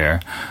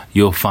somewhere,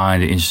 you'll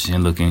find an interesting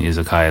looking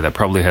izakaya that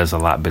probably has a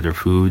lot better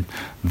food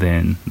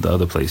than the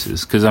other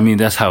places. Because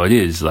that's how it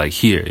is. Like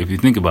here, if you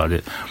think about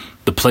it,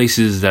 the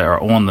places that are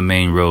on the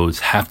main roads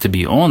have to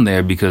be on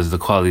there because the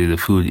quality of the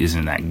food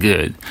isn't that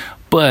good.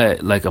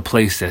 But like a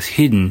place that's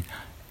hidden,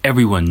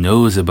 everyone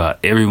knows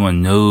about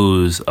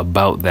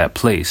that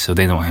place, so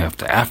they don't have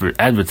to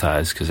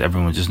advertise because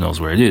everyone just knows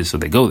where it is, so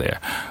they go there,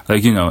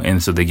 like, you know,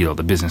 and so they get all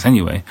the business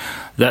anyway.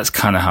 That's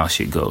kind of how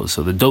shit goes.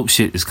 So the dope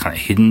shit is kind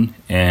of hidden,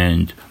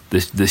 and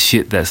the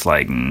shit that's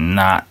like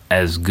not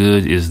as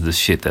good is the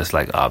shit that's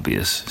like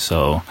obvious.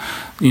 So,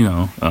 you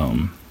know,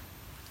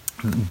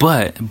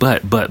 but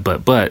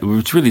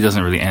which really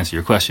doesn't really answer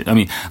your question. I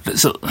mean,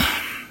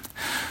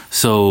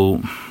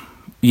 so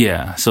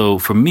yeah, so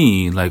for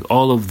me, like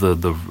all of the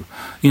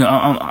you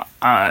know,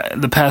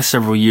 the past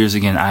several years,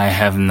 again, I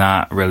have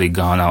not really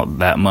gone out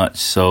that much,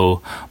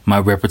 so my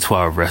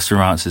repertoire of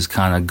restaurants has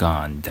kind of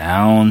gone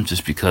down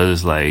just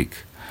because, like,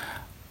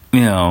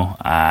 you know,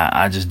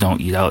 I just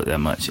don't eat out that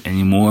much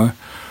anymore.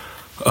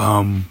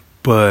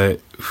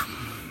 But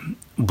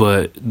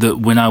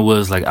when I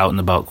was like out and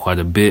about quite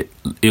a bit,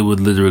 it would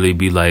literally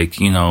be like,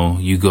 you know,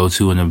 you go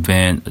to an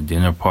event, a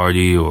dinner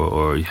party,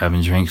 or you're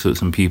having drinks with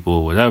some people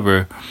or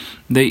whatever.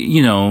 They,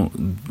 you know,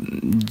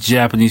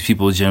 Japanese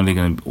people are generally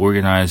going to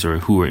organize, or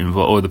who are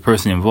involved, or the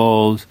person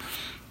involved,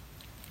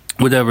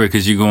 whatever,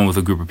 because you're going with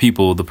a group of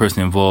people. The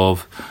person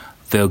involved,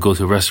 they'll go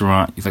to a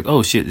restaurant. You're like,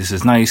 oh shit, this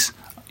is nice.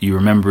 You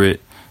remember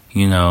it.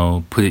 You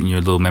know, put it in your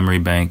little memory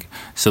bank.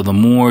 So the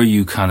more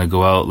you kind of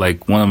go out,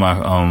 like one of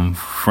my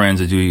friends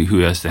who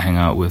has to hang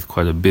out with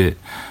quite a bit,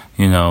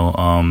 you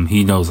know,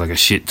 he knows like a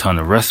shit ton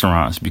of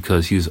restaurants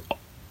because he's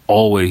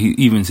always,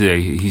 even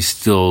today, he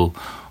still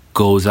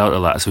goes out a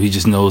lot. So he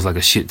just knows like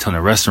a shit ton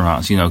of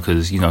restaurants, you know,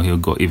 because, you know, he'll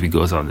go, if he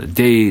goes out on a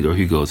date, or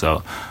he goes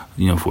out,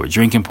 you know, for a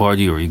drinking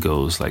party, or he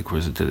goes like,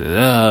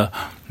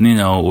 you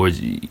know, or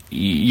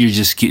you're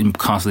just getting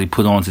constantly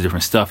put on to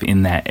different stuff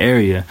in that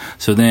area.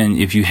 So then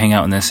if you hang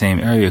out in that same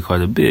area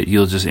quite a bit,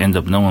 you'll just end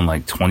up knowing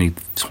like 20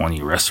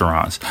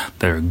 restaurants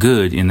that are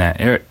good in that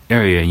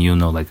area. And you'll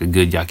know like a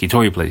good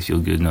yakitori place.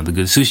 You'll know the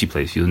good sushi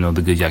place. You'll know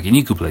the good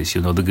yakiniku place.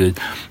 You'll know the good,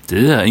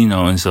 you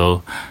know, and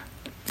so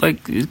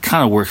like it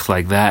kind of works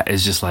like that.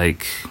 It's just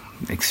like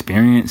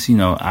experience, you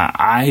know.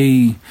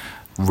 I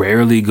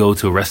rarely go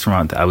to a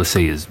restaurant that I would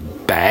say is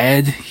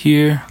bad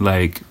here.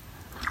 Like,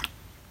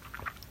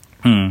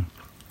 I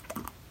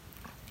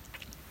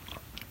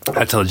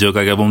tell a joke,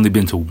 like I've only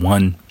been to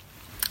one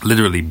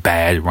literally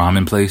bad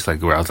ramen place,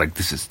 like where I was like,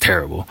 this is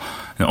terrible,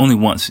 and only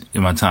once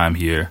in my time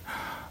here.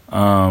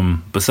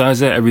 Besides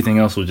that, everything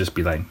else will just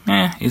be like,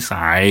 it's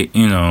alright,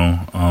 you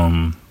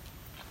know,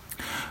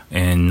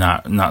 and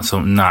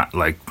not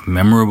like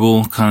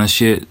memorable kind of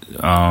shit.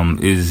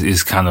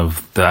 Is kind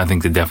of I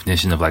think the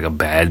definition of like a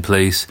bad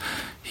place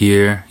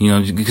here, you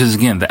know, because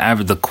again,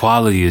 the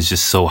quality is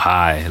just so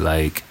high,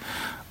 like,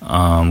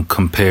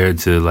 compared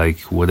to like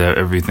whatever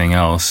everything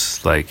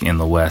else like in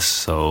the West.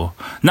 So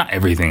not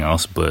everything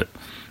else, but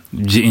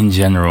in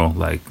general,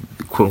 like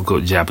quote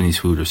unquote Japanese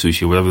food or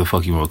sushi, whatever the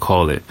fuck you want to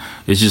call it,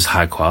 it's just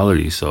high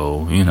quality.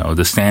 So, you know,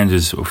 the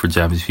standards for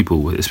Japanese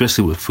people,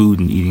 especially with food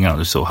and eating out,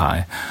 are so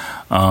high.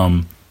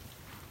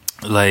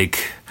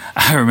 Like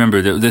I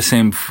remember the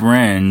same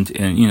friend,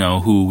 and you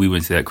know, who we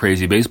went to that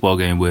crazy baseball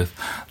game with,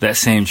 that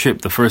same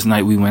trip, the first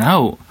night we went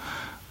out,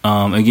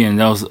 again,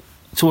 that was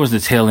towards the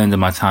tail end of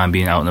my time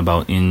being out and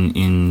about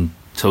in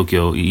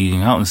Tokyo,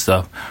 eating out and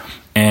stuff.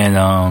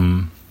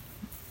 And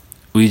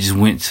we just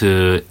went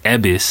to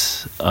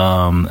Ebis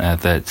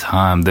at that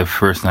time, the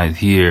first night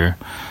here.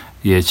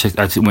 Yeah,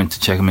 I went to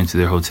check them into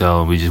their hotel,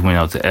 and we just went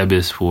out to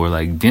Ebis for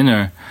like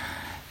dinner.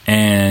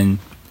 And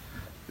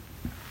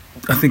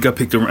I think I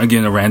picked,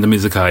 again, a random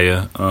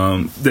izakaya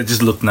that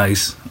just looked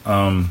nice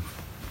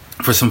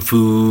for some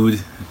food.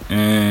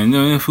 And, you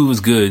know, the food was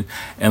good.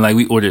 And like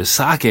we ordered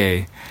sake.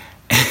 And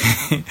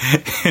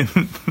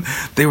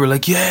they were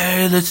like,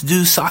 yeah, let's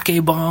do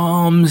sake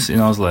bombs.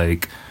 And I was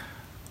like,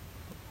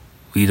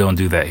 we don't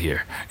do that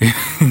here.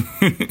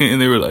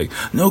 And they were like,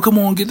 no, come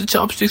on, get the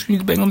chopsticks, we need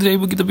to bang on the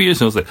table, get the beer.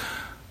 So I was like,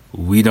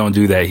 we don't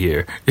do that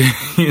here.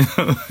 You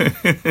know?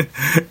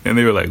 And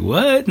they were like,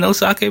 what? No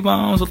sake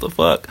bombs? What the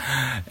fuck?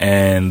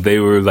 And they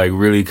were like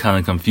really kind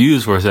of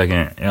confused for a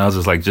second. And I was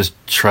just like, just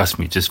trust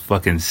me, just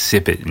fucking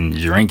sip it and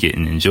drink it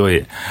and enjoy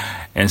it.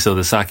 And so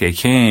the sake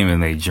came,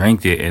 and they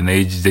drank it, and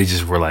they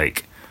just were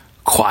like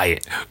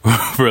quiet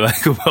for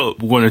like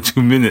about 1 or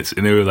 2 minutes.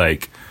 And they were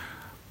like,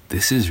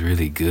 this is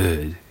really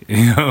good.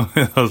 You know?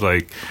 And I was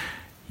like,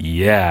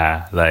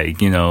 yeah,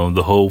 like, you know,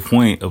 the whole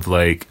point of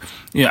like,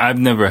 you know, I've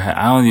never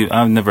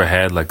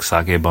had like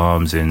sake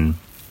bombs in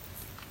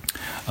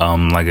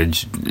like a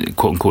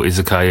quote unquote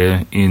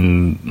izakaya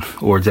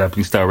or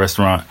Japanese style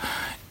restaurant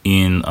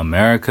in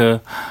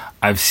America.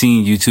 I've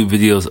seen YouTube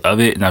videos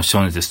of it, and I've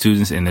shown it to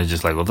students, and they're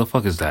just like, what the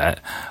fuck is that?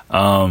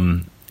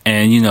 And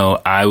you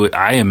know,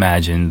 I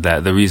imagine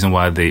that the reason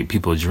why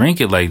people drink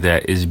it like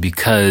that is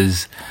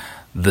because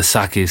the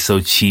sake is so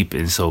cheap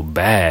and so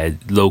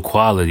bad, low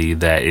quality,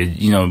 that it,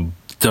 you know,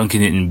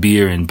 dunking it in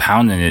beer and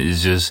pounding it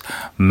is just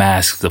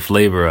masks the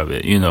flavor of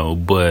it, you know.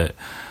 But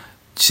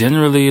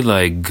generally,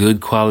 like, good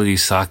quality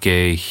sake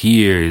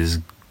here is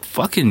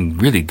fucking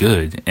really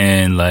good.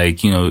 And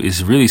like, you know,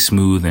 it's really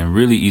smooth and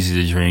really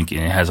easy to drink,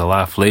 and it has a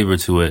lot of flavor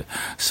to it.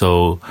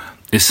 So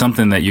it's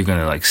something that you're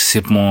gonna like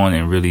sip on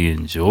and really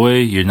enjoy.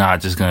 You're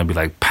not just gonna be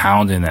like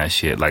pounding that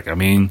shit. Like, I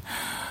mean,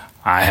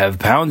 I have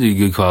pounded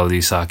good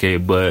quality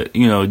sake, but,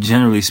 you know,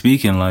 generally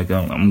speaking, like,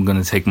 I'm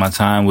gonna take my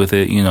time with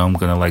it. You know, I'm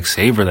gonna like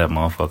savor that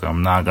motherfucker.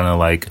 I'm not gonna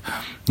like,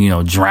 you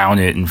know, drown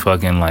it in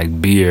fucking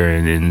like beer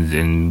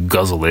and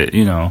guzzle it.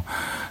 You know,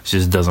 it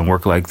just doesn't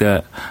work like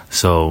that.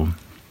 So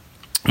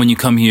when you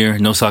come here,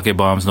 no sake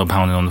bombs, no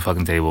pounding on the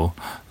fucking table.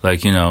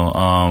 Like, you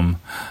know,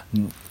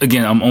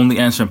 again, I'm only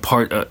answering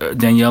part.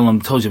 Danielle, I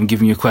told you, I'm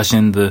giving you a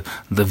question. The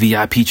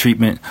VIP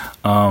treatment,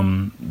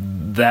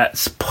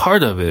 that's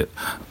part of it.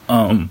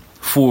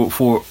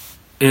 For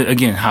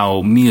again,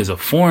 how me as a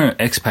foreign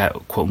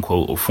expat, quote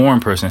unquote, or foreign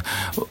person.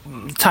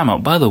 Time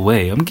out. By the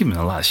way, I'm giving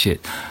a lot of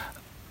shit.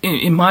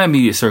 In my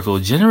immediate circle,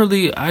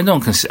 generally, I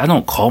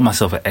don't call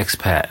myself an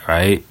expat,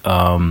 right?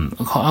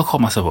 I'll call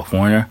myself a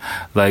foreigner.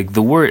 Like,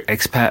 the word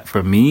expat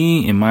for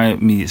me in my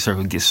immediate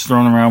circle gets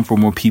thrown around for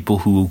more people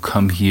who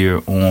come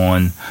here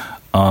on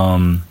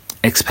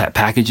expat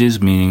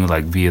packages, meaning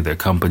like via their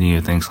company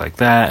or things like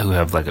that, who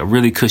have like a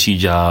really cushy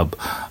job,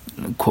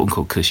 quote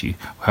unquote cushy,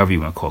 however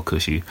you want to call it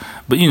cushy,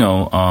 but you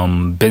know,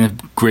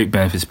 great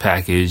benefits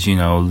package, you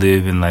know,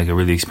 live in like a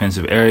really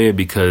expensive area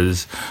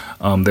because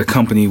their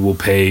company will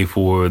pay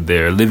for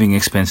their living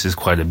expenses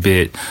quite a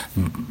bit.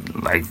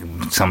 Like,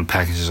 some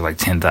packages are like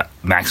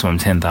maximum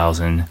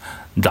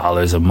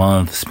 $10,000 a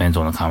month spent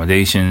on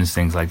accommodations,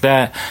 things like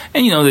that.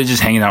 And, you know, they're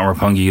just hanging out in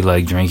Roppongi,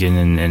 like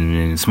drinking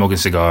and smoking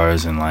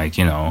cigars and like,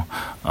 you know,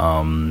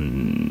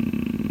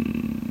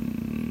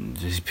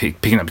 just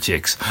picking up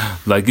chicks.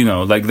 Like, you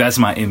know, like that's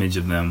my image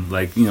of them.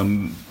 Like, you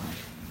know,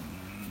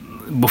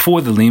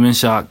 before the Lehman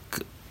shock,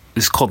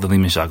 it's called the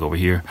Lehman shock over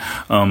here,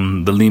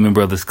 the Lehman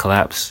Brothers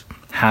collapse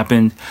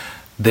happened,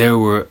 there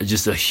were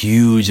just a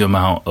huge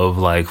amount of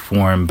like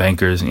foreign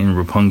bankers in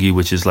Roppongi,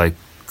 which is like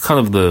kind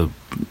of the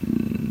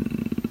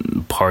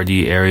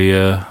party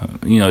area.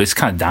 You know, it's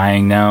kind of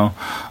dying now,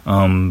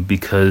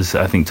 because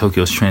I think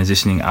Tokyo's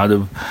transitioning out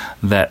of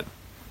that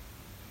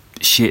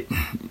shit.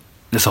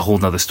 That's a whole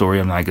nother story.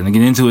 I'm not going to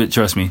get into it,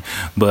 trust me.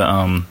 But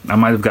I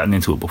might have gotten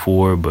into it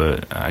before,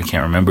 but I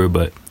can't remember.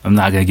 But I'm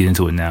not going to get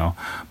into it now.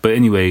 But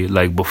anyway,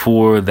 like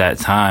before that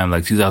time,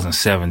 like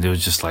 2007, there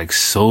was just like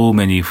so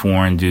many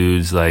foreign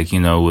dudes, like, you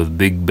know, with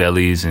big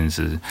bellies and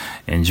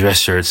dress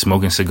shirts,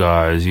 smoking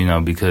cigars, you know,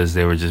 because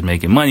they were just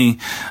making money.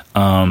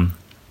 You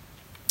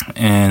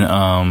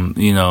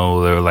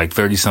know, they were like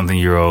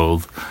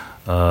 30-something-year-old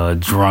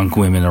drunk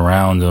women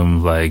around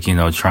them, like, you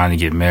know, trying to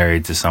get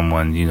married to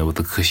someone, you know, with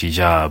a cushy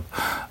job.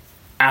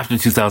 After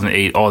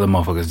 2008, all the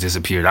motherfuckers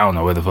disappeared. I don't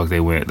know where the fuck they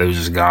went. They were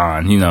just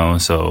gone, you know,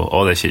 so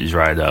all that shit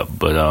dried up.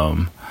 But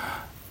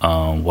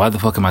why the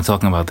fuck am I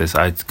talking about this?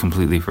 I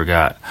completely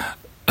forgot.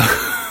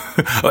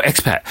 Oh,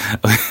 expat.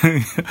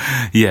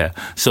 Yeah.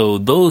 So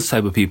those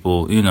type of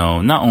people, you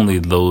know, not only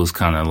those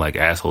kind of like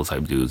asshole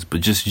type dudes,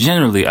 but just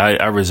generally,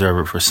 I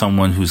reserve it for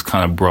someone who's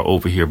kind of brought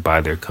over here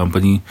by their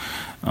company.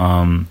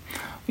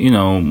 You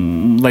know,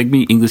 like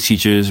me, English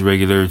teachers,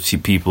 regular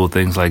people,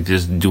 things like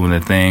just doing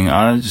their thing.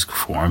 Just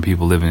foreign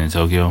people living in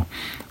Tokyo.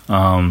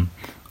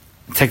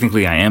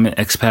 Technically, I am an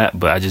expat,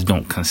 but I just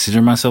don't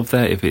consider myself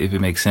that, if it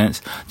makes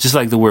sense. Just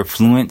like the word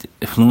fluent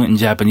in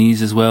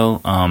Japanese as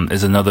well,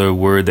 is another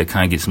word that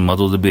kind of gets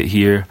muddled a bit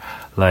here.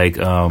 Like,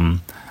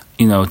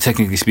 you know,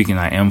 technically speaking,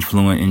 I am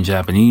fluent in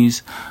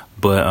Japanese,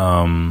 but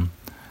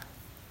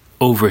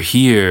over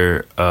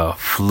here,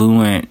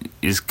 fluent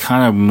is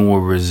kind of more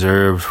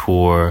reserved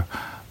for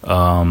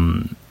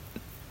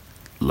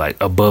like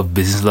above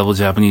business level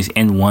Japanese,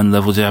 N1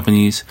 level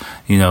Japanese,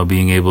 you know,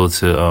 being able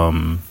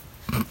to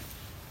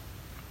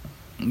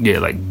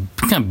like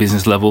kind of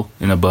business level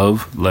and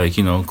above, like,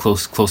 you know,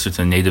 closer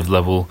to native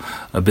level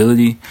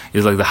ability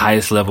is like the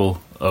highest level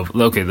of,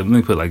 okay, let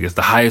me put it like this,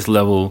 the highest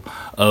level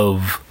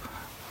of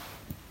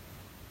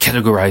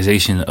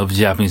categorization of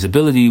Japanese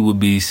ability would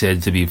be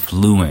said to be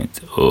fluent,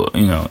 or,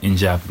 you know, in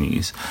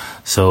Japanese.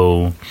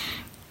 So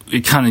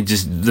it kind of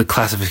just, the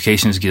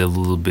classifications get a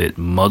little bit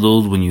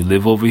muddled when you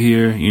live over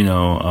here, you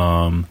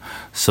know.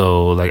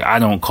 So like, I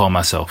don't call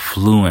myself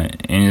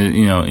fluent in,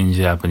 you know, in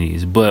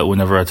Japanese, but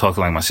whenever I talk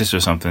to like my sister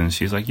or something,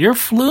 she's like, "You're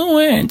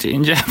fluent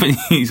in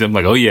Japanese." I'm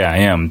like, "Oh yeah, I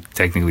am,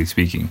 technically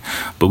speaking,"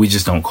 but we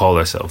just don't call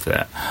ourselves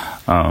that.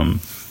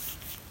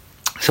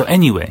 So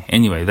anyway,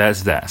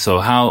 that's that. So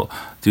how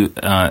do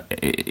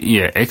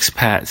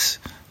expats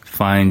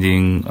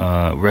finding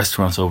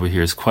restaurants over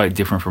here is quite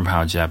different from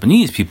how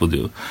Japanese people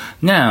do.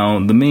 Now,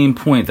 the main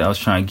point that I was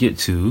trying to get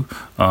to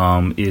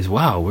is,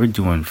 wow, we're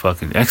doing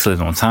fucking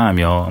excellent on time,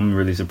 y'all. I'm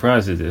really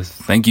surprised at this.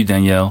 Thank you,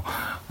 Danielle.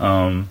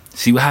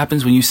 See what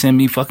happens when you send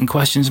me fucking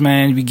questions,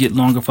 man? We get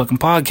longer fucking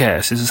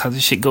podcasts. This is how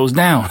this shit goes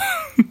down.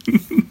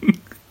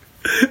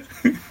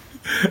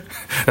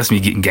 That's me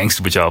getting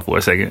gangster with y'all for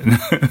a second.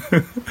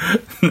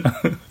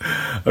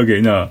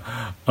 Okay, no.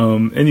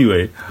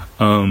 Anyway,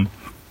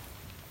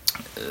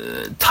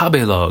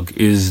 Tabelog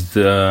is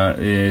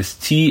Tabelog.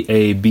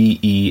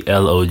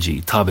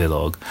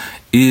 Tabelog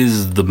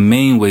is the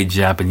main way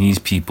Japanese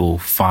people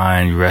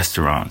find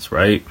restaurants,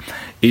 right?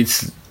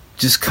 It's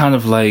just kind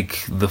of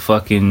like the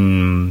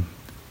fucking,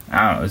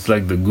 I don't know, it's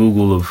like the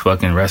Google of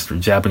fucking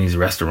Japanese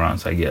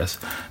restaurants, I guess.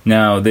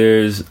 Now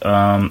there's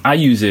I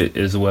use it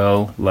as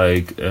well.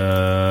 Like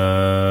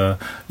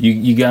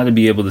you got to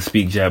be able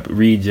to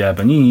read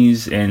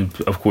Japanese,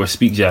 and of course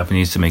speak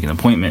Japanese to make an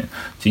appointment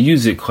to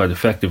use it quite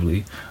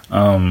effectively.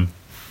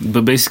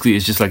 But basically,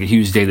 it's just like a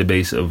huge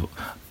database of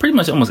pretty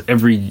much almost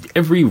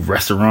every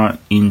restaurant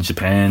in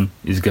Japan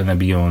is gonna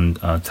be on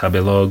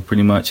Tabelog.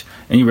 Pretty much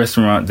any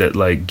restaurant that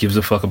like gives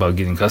a fuck about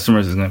getting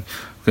customers is gonna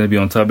be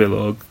on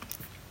Tabelog.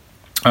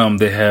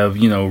 They have,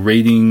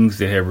 ratings,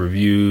 they have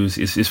reviews.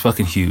 It's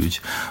fucking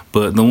huge.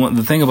 But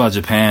the thing about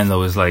Japan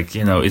though is like,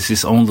 it's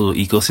its own little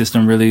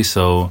ecosystem really.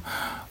 So,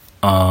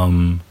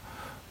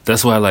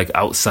 that's why like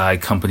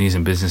outside companies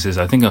and businesses,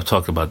 I think I've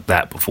talked about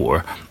that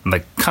before,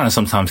 like kind of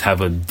sometimes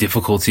have a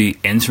difficulty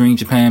entering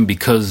Japan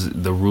because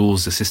the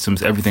rules, the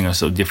systems, everything are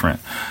so different.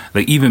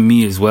 Like even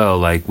me as well,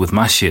 like with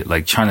my shit,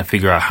 like trying to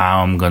figure out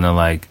how I'm gonna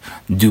like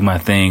do my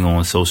thing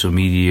on social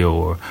media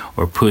or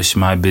push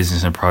my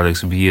business and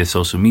products via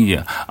social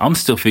media. I'm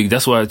still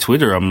that's why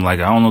Twitter, I'm like,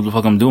 I don't know what the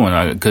fuck I'm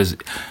doing, because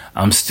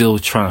I'm still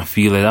trying to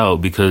feel it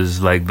out, because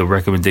like the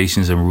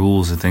recommendations and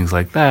rules and things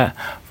like that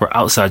for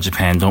outside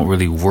Japan don't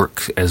really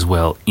work as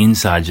well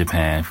inside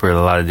Japan for a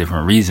lot of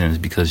different reasons,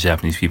 because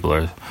Japanese people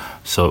are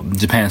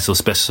Japan is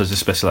such a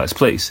specialized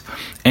place.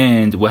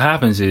 And what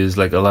happens is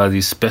like a lot of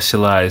these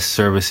specialized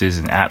services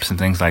and apps and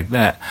things like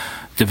that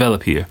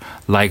develop here,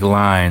 like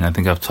Line. I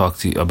think I've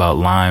talked to you about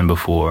Line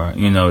before,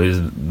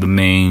 is the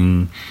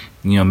main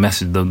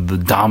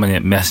the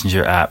dominant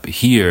messenger app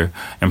here,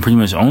 and pretty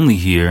much only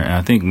here. And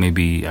I think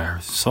maybe I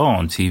saw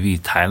on TV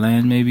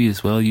Thailand maybe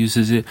as well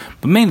uses it,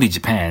 but mainly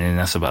Japan, and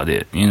that's about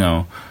it.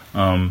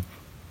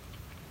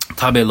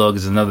 Tabelog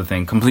is another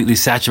thing, completely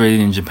saturated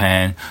in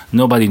Japan.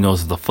 Nobody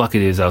knows what the fuck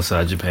it is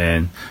outside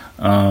Japan.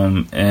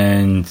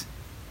 And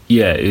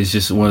yeah, it's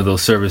just one of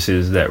those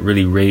services that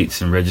really rates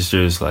and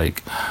registers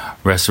like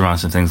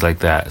restaurants and things like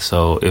that.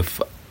 So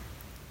if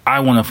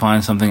I want to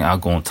find something, I'll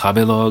go on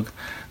Tabelog.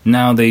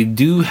 Now they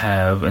do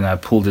have, and I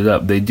pulled it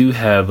up, they do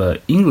have an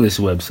English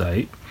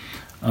website,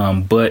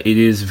 but it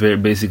is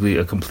basically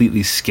a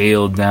completely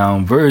scaled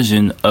down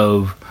version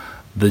of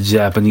the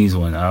Japanese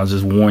one. I'll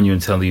just warn you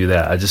and tell you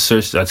that. I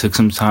took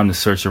some time to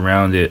search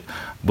around it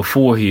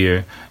before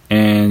here,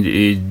 and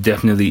it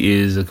definitely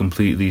is a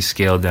completely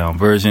scaled down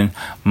version.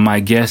 My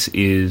guess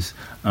is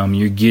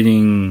you're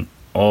getting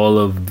all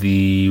of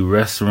the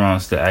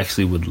restaurants that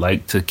actually would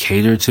like to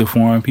cater to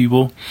foreign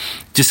people.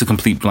 Just a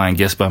complete blind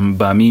guess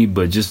by me,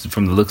 but just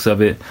from the looks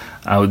of it,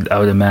 I would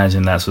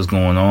imagine that's what's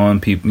going on.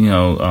 People,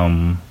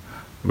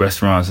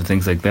 restaurants and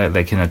things like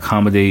that can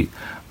accommodate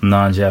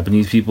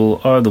non-Japanese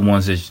people are the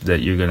ones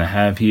that you're gonna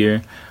have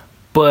here.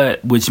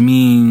 But which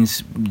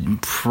means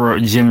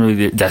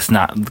generally that's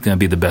not gonna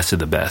be the best of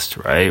the best,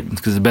 right?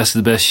 Because the best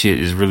of the best shit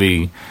is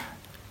really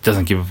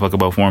doesn't give a fuck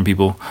about foreign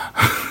people,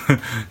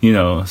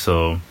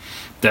 so.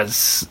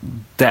 That's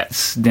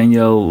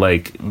Danielle.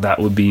 Like that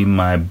would be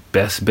my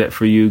best bet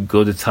for you.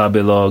 Go to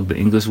Tabelog, the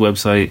English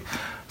website,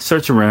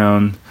 search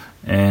around,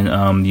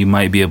 and you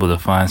might be able to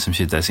find some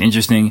shit that's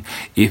interesting.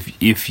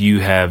 If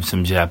you have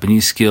some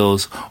Japanese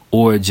skills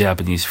or a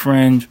Japanese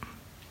friend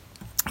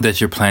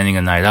that you're planning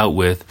a night out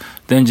with,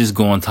 then just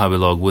go on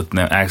Tabelog with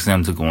them, ask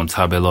them to go on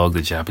Tabelog,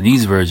 the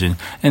Japanese version,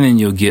 and then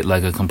you'll get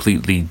like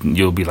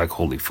you'll be like,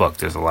 holy fuck,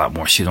 there's a lot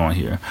more shit on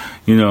here.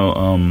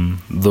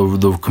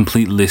 The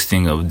complete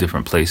listing of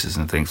different places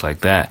and things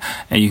like that,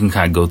 and you can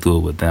kind of go through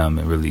it with them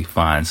and really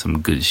find some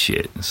good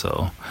shit.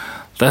 So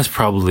that's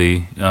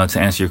probably, to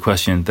answer your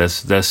question,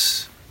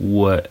 that's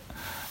what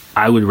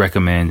I would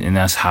recommend, and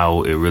that's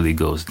how it really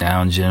goes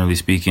down, generally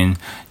speaking.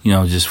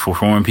 Just for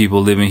foreign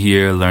people living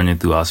here, learning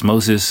through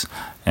osmosis,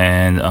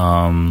 and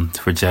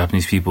for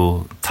Japanese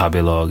people,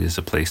 Tabelog is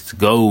the place to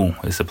go.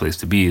 It's the place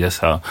to be. That's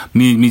how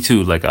me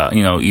too. Like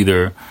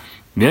either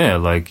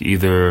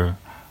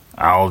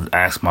I'll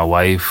ask my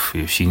wife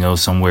if she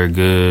knows somewhere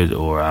good,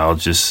 or I'll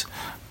just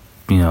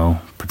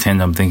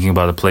pretend I'm thinking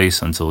about a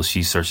place until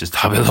she searches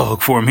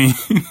Tabelog for me.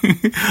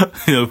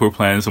 If we're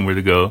planning somewhere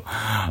to go,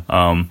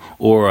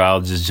 or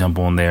I'll just jump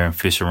on there and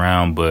fish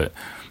around. But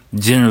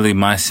generally,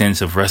 my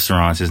sense of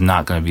restaurants is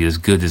not going to be as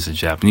good as a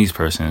Japanese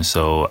person.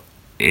 So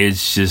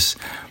it's just,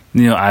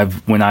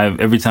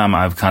 every time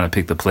I've kind of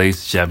picked a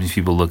place, Japanese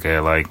people look at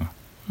it like,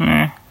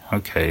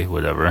 okay,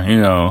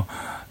 whatever,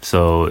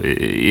 So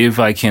if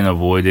I can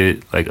avoid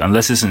it, like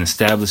unless it's an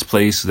established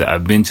place that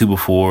I've been to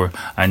before,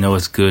 I know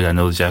it's good, I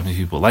know the Japanese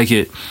people like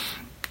it,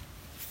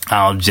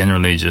 I'll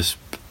generally just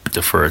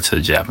defer to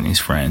a Japanese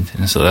friend.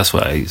 And so that's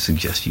what I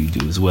suggest you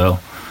do as well.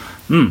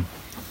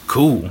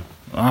 Cool.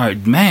 All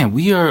right, man,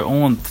 we are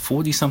on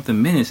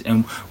 40-something minutes,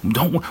 and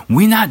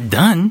we're not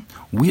done.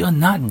 We are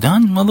not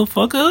done,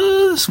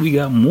 motherfuckers. We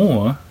got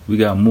more.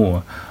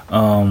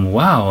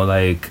 Wow,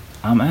 like,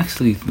 I'm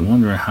actually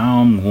wondering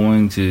how I'm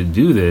going to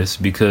do this,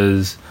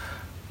 because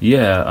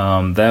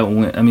that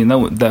went. I mean,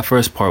 that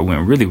first part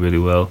went really, really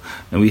well,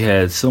 and we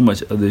had so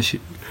much other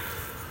shit.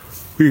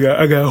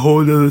 I got a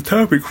whole other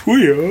topic for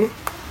you.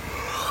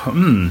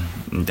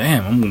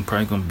 Damn, I'm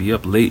probably gonna be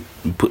up late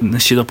putting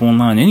this shit up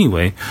online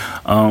anyway.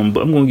 But I'm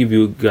gonna give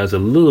you guys a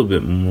little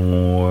bit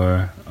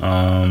more.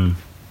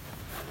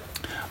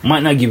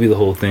 Might not give you the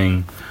whole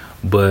thing,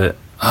 but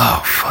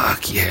oh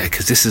fuck yeah,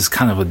 because this is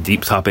kind of a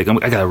deep topic.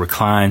 I gotta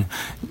recline.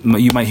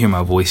 You might hear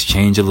my voice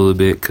change a little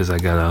bit because I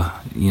gotta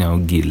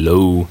get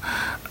low.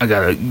 I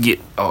gotta get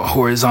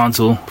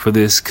horizontal for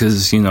this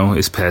because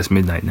it's past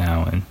midnight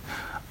now, and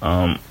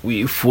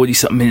we 40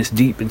 something minutes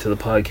deep into the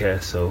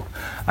podcast, so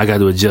I got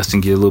to adjust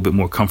and get a little bit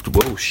more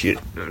comfortable. Oh shit,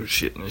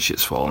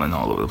 shit's falling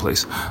all over the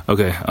place.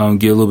 Okay,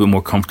 get a little bit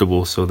more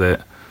comfortable so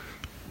that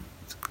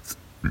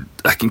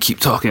I can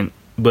keep talking.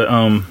 But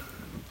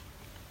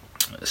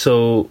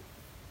so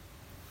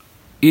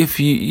if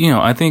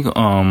I think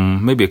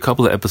maybe a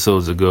couple of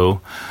episodes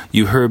ago,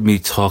 you heard me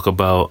talk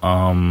about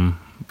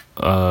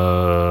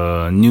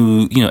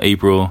new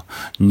April,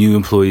 new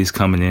employees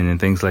coming in and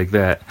things like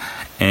that,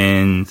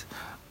 and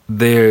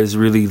there's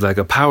really like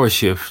a power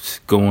shift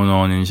going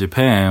on in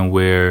Japan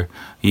where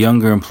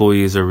younger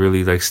employees are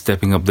really like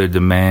stepping up their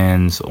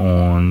demands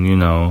on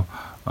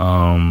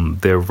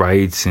their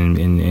rights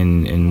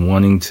and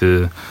wanting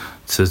to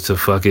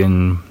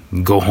fucking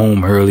go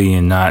home early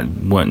and not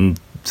wanting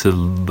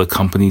the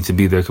company to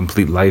be their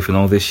complete life and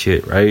all this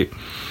shit, right?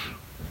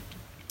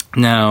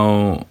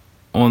 Now,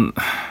 on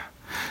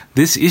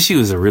this issue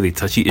is a really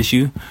touchy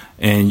issue,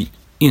 and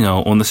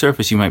on the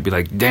surface, you might be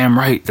like, damn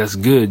right, that's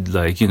good.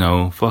 Like,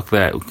 fuck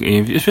that.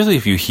 Especially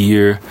if you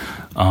hear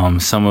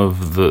some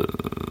of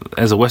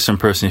as a Western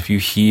person, if you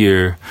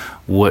hear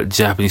what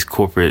the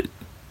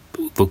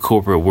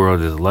corporate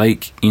world is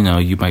like,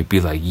 you might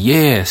be like,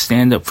 yeah,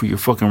 stand up for your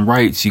fucking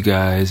rights, you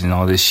guys, and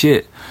all this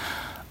shit.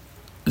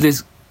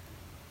 There's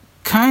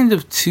kind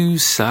of two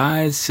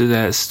sides to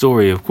that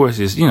story. Of course,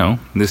 there's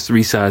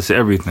three sides to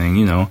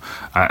everything.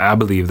 I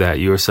believe that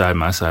your side,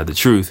 my side, the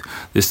truth.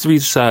 There's three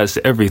sides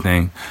to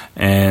everything,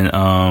 and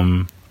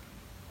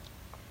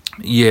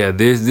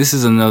this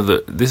is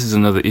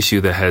another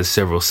issue that has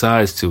several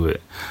sides to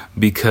it,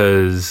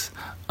 because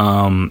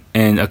and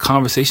a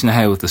conversation I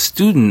had with a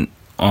student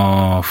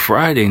on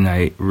Friday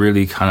night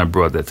really kind of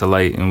brought that to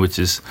light, and which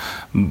is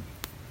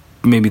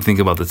made me think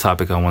about the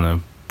topic I want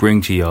to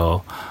bring to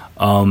y'all.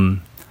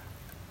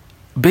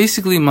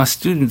 Basically, my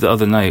student the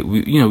other night,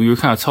 we were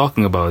kind of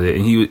talking about it,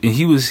 and he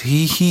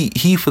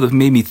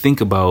made me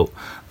think about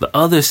the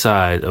other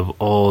side of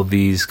all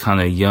these kind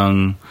of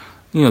young,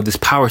 this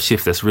power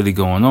shift that's really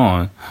going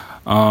on.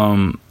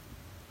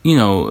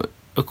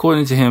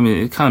 According to him,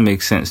 it kind of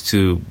makes sense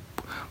too.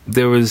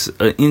 There was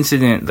an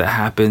incident that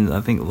happened,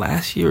 I think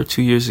last year or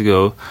 2 years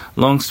ago.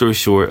 Long story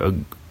short,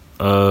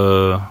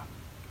 a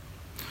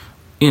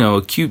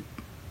cute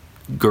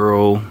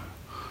girl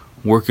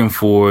working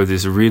for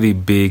this really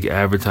big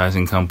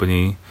advertising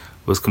company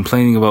was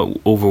complaining about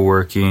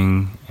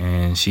overworking,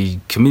 and she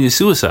committed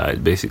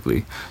suicide,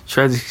 basically.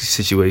 Tragic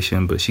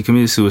situation, but she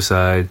committed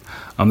suicide.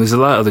 There's a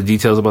lot of other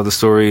details about the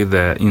story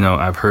that,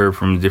 I've heard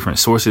from different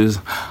sources.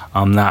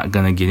 I'm not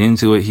going to get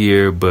into it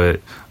here,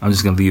 but I'm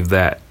just going to leave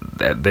that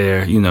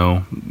there.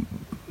 The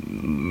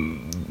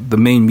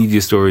main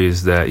media story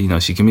is that,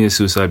 she committed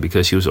suicide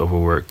because she was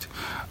overworked.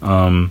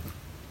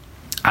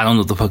 I don't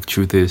know what the fuck the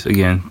truth is.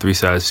 Again, three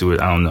sides to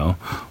it. I don't know.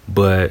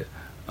 But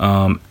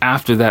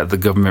after that, the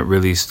government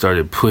really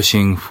started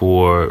pushing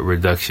for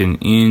reduction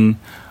in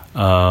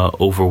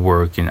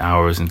overwork and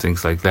hours and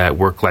things like that,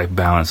 work-life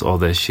balance, all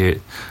that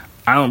shit.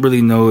 I don't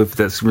really know if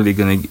that's really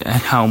going to,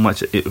 how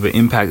much of an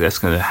impact that's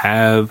going to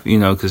have,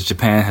 because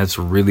Japan has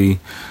really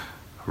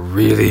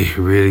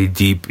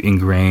deep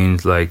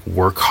ingrained, like,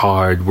 work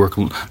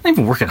working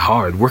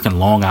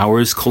long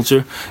hours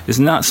culture. It's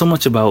not so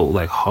much about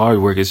like hard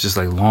work, it's just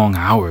like long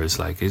hours.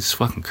 Like, it's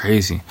fucking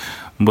crazy.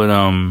 But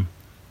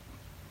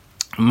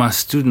my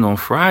student on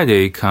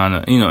Friday kind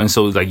of, and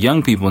so like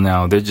young people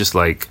now, they're just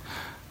like,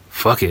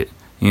 fuck it,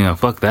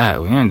 fuck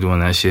that, we ain't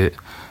doing that shit.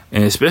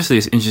 And especially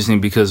it's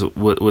interesting because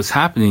what's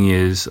happening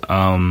is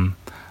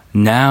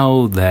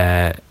now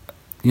that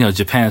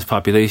Japan's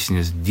population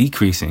is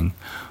decreasing,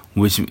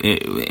 which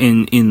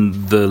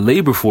in the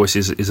labor force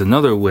is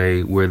another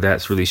way where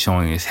that's really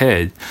showing its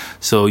head.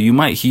 So you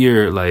might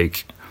hear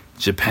like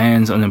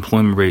Japan's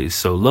unemployment rate is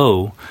so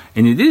low,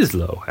 and it is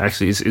low.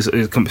 Actually, it's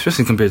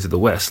especially compared to the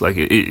West. Like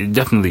it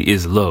definitely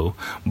is low.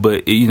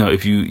 But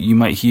if you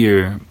might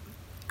hear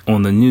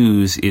on the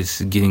news,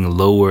 it's getting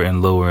lower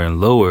and lower and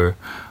lower.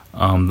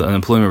 The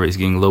unemployment rate is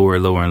getting lower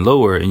and lower and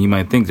lower, and you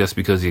might think that's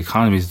because the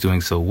economy is doing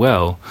so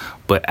well.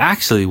 But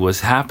actually what's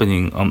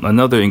happening,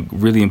 another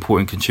really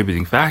important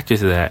contributing factor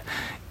to that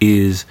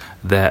is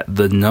that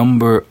the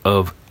number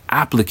of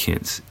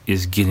applicants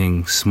is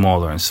getting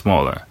smaller and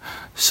smaller.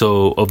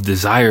 So of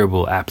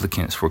desirable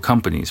applicants for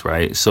companies,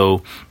 right?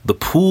 So the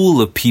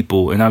pool of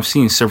people, and I've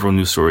seen several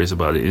news stories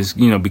about it, is,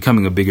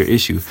 becoming a bigger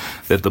issue,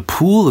 that the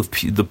pool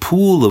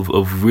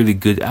of really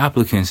good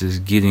applicants is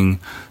getting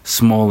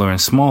smaller and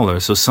smaller.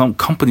 So some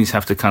companies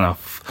have to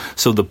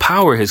so the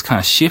power has kind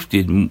of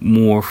shifted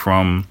more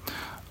from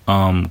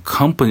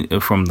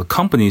the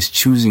companies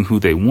choosing who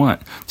they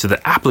want to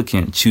the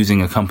applicant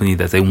choosing a company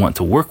that they want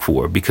to work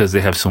for, because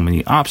they have so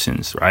many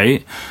options,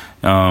 right?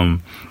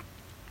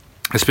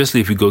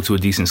 Especially if you go to a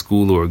decent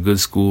school or a good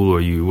school,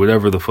 or you,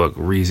 whatever the fuck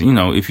reason,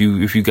 if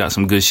you got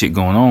some good shit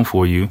going on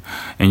for you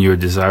and you're a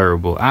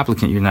desirable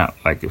applicant, you're not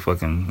like a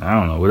fucking, I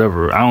don't know,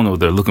 whatever. I don't know what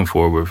they're looking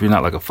for, but if you're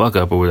not like a fuck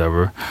up or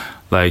whatever,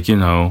 like,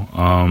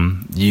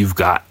 you've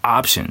got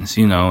options,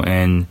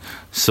 and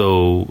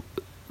so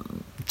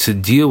to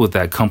deal with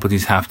that,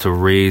 companies have to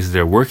raise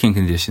their working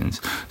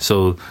conditions.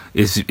 So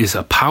it's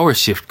a power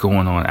shift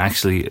going on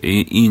actually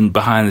in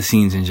behind the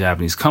scenes in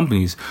Japanese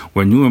companies,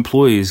 where new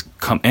employees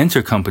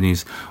enter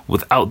companies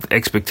without the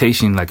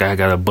expectation, like, I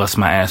gotta bust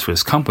my ass for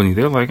this company.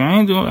 They're like, I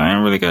ain't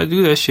really gotta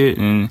do that shit,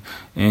 and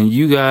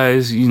you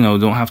guys,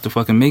 don't have to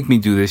fucking make me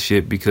do this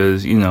shit,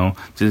 because,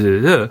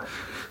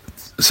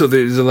 So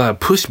there's a lot of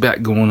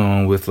pushback going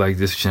on with like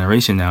this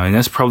generation now, and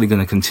that's probably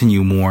going to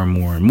continue more and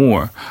more and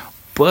more.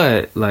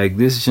 But like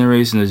this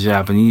generation of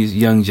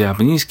young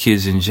Japanese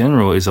kids in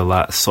general is a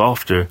lot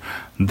softer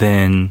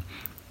than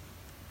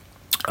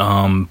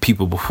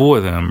people before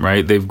them,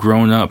 right? They've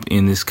grown up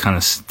in this kind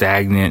of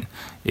stagnant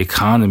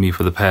economy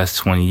for the past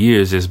 20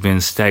 years. There's been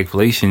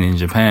stagflation in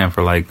Japan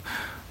for like,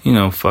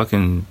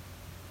 fucking,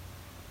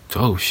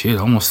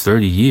 almost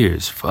 30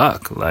 years.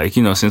 Fuck. Like,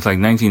 since like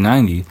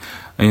 1990.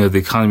 The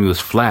economy was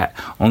flat.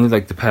 Only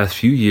like the past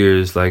few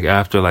years, like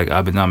after like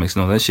Abenomics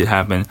and all that shit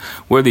happened,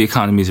 where the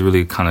economy's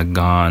really kind of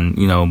gone,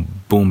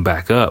 boom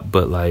back up.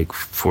 But like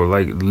for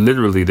like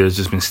literally, there's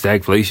just been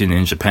stagflation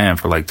in Japan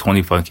for like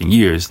 20 fucking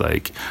years,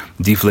 like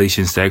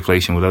deflation,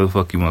 stagflation, whatever the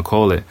fuck you want to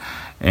call it.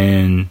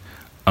 And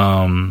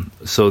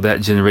so that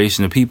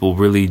generation of people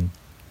really,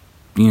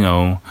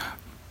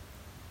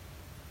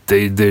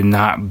 they're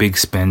not big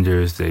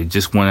spenders. They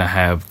just want to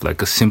have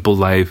like a simple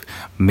life,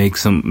 make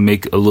a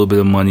little bit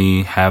of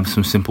money, have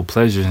some simple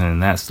pleasures,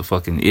 and that's the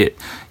fucking it.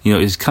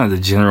 It's kind of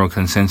the general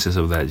consensus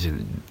of that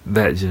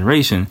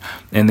generation.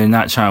 And they're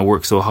not trying to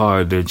work so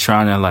hard. They're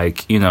trying to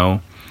like,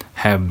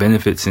 have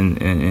benefits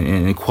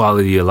and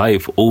quality of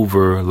life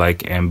over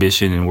like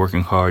ambition and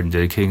working hard and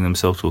dedicating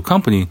themselves to a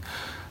company.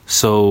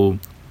 So,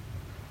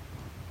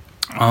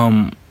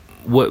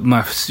 what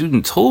my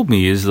student told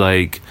me is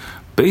like,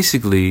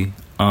 basically,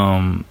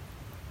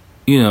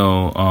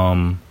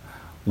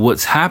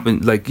 what's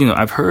happened, like,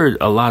 I've heard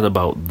a lot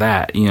about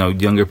that,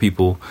 younger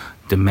people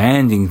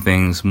demanding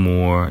things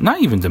more, not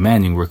even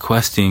demanding,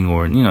 requesting,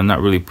 or, not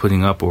really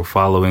putting up or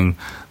following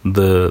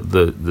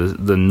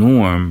the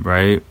norm,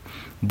 right?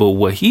 But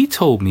what he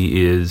told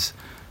me is,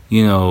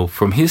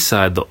 from his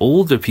side, the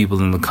older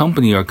people in the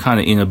company are kind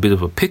of in a bit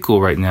of a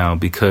pickle right now,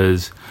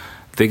 because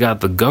they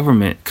got the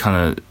government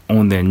kind of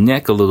on their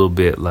neck a little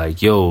bit,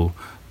 like, yo,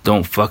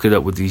 don't fuck it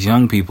up with these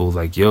young people,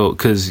 like, yo,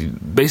 because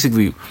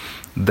basically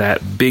that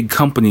big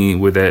company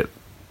where that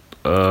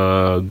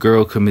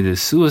girl committed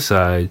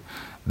suicide,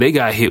 they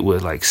got hit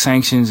with like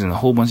sanctions and a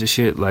whole bunch of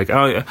shit. Like,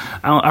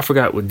 I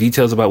forgot what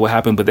details about what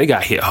happened, but they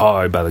got hit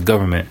hard by the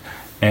government,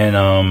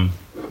 and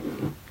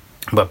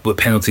but with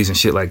penalties and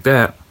shit like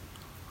that.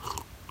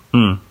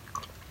 I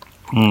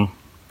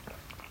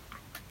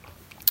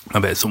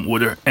bet some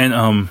water.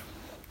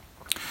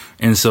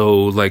 And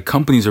so, like,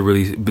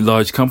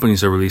 large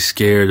companies are really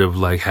scared of,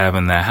 like,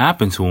 having that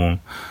happen to them.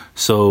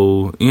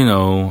 So,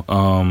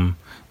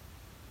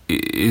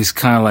 it's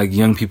kind of like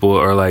young people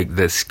are like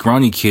that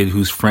scrawny kid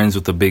who's friends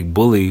with the big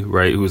bully,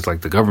 right, who's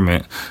like the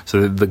government.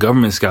 So the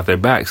government's got their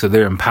back. So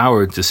they're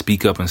empowered to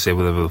speak up and say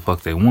whatever the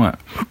fuck they want.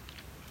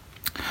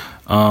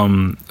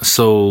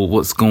 So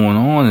what's going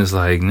on is,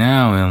 like,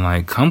 now in,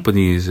 like,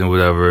 companies and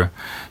whatever,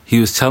 he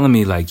was telling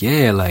me, like,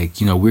 yeah, like,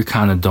 we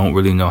kind of don't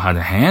really know how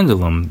to handle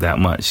them that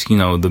much,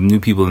 the new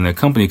people in their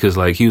company. Cause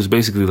like, he was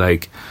basically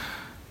like,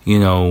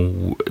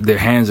 their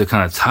hands are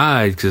kind of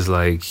tied. Cause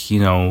like,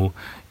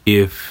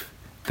 if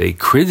they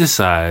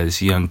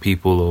criticize young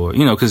people, or,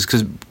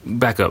 cause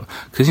back up.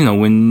 Cause,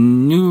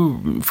 when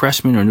new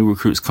freshmen or new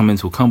recruits come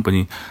into a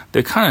company,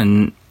 they're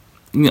kind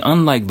of,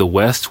 unlike the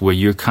West, where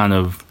you're kind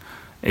of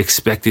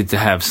expected to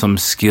have some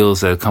skills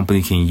that a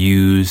company can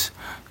use,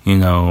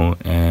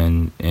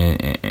 and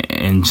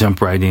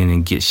jump right in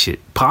and get shit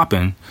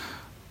popping.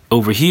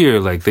 Over here,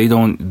 like,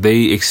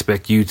 they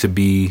expect you to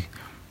be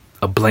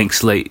a blank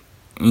slate,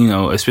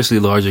 especially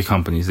larger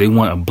companies. They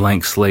want a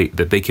blank slate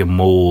that they can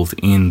mold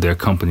in their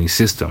company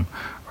system,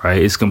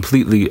 right? It's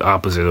completely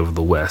opposite of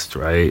the West,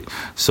 right?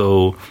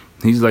 So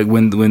he's like,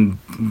 when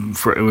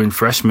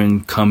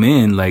freshmen come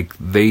in, like,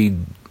 they,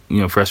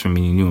 freshmen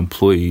meaning new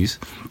employees,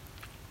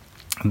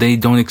 they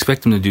don't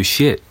expect them to do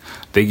shit.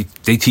 They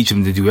teach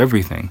them to do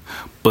everything.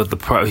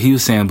 But he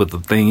was saying, but the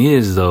thing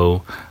is,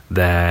 though,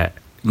 that,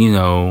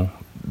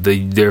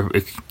 they're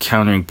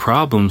encountering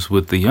problems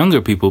with the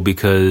younger people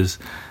because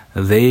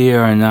they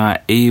are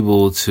not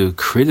able to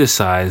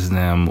criticize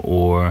them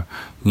or,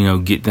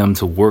 get them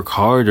to work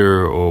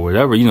harder or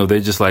whatever. They're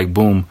just like,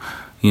 boom,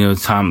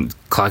 time,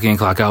 clock in,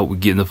 clock out, we're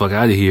getting the fuck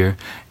out of here.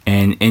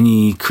 And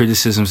any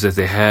criticisms that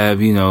they have,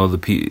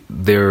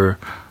 they're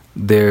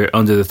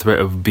under the threat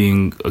of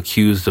being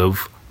accused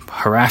of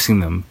harassing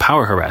them,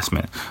 power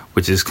harassment,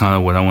 which is kind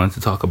of what I wanted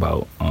to talk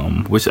about,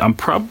 which I'm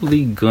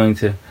probably going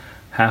to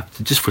have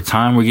to, just for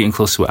time, we're getting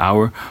close to an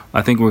hour.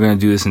 I think we're going to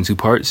do this in 2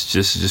 parts,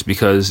 just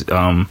because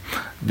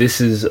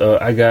this is,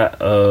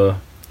 I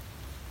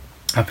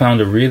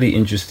found a really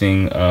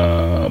interesting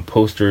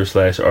poster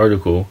 /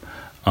 article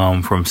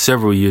from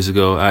several years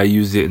ago. I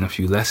used it in a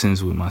few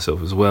lessons with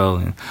myself as well.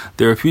 And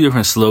there are a few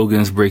different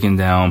slogans breaking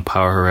down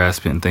power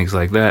harassment and things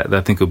like that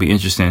I think will be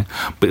interesting.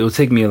 But it'll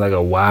take me like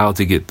a while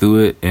to get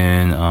through it.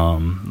 And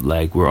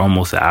we're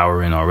almost an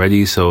hour in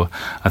already. So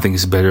I think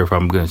it's better if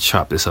I'm going to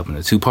chop this up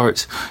into 2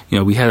 parts.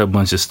 We had a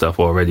bunch of stuff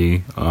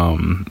already.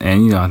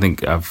 I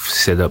think I've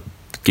set up,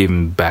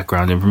 giving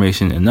background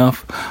information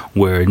enough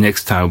where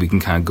next time we can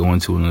kind of go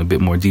into it in a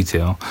bit more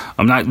detail.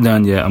 I'm not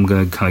done yet. I'm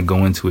going to kind of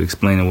go into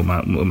explaining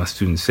what my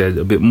students said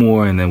a bit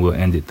more, and then we'll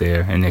end it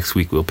there. And next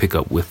week we'll pick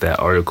up with that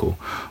article.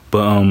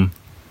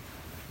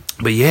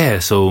 But yeah,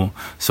 so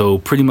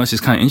pretty much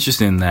it's kind of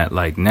interesting that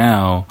like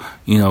now,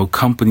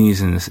 companies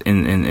and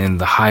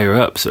the higher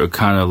ups are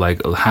kind of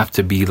like have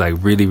to be like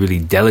really, really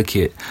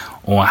delicate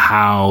on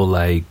how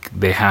like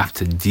they have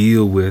to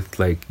deal with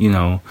like,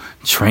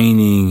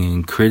 training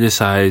and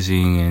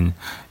criticizing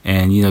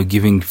and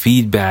giving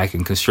feedback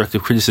and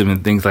constructive criticism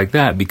and things like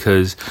that,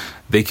 because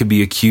they could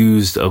be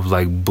accused of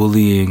like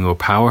bullying or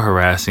power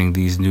harassing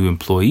these new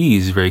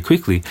employees very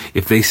quickly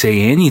if they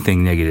say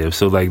anything negative.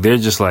 So like they're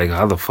just like,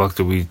 how the fuck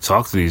do we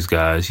talk to these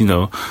guys,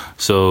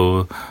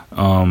 So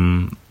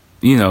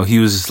he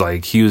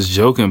was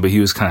joking, but he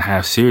was kind of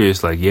half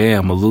serious. Like, yeah,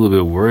 I'm a little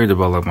bit worried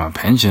about like my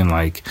pension.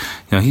 Like,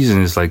 he's in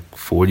his like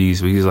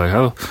 40s, but he's like,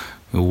 oh,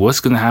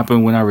 what's going to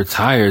happen when I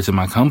retire to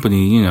my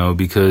company,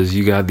 because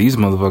you got these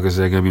motherfuckers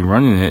that are going to be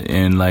running it,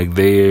 and like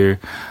they're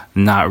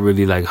not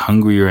really like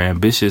hungry or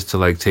ambitious to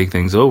like take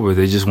things over.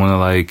 They just want to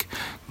like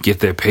get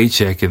their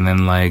paycheck and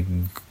then like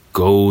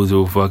go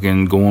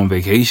on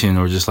vacation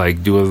or just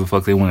like do whatever the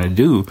fuck they want to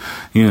do,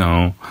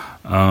 and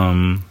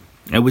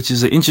which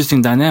is an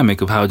interesting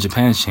dynamic of how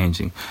Japan's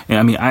changing. And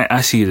I mean, I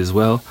see it as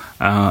well.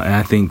 And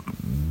I think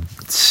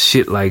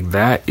shit like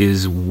that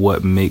is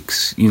what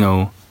makes,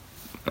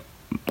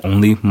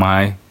 only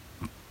my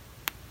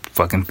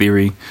fucking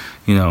theory,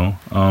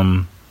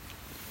 one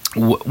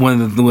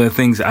of the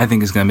things I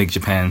think is going to make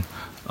Japan,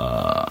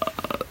 I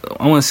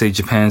want to say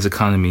Japan's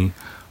economy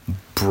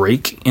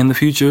break in the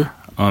future.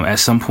 At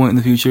some point in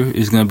the future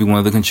is going to be one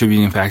of the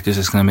contributing factors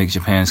that's going to make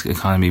Japan's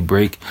economy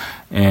break.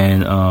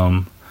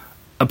 And,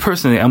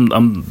 personally,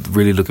 I'm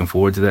really looking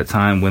forward to that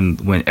time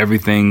when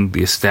everything,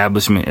 the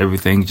establishment,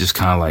 everything just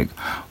kind of like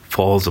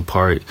falls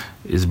apart,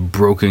 is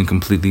broken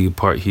completely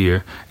apart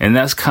here. And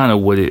that's kind of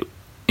what it,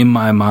 in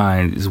my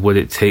mind, is what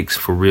it takes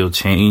for real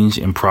change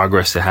and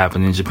progress to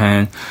happen in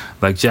Japan.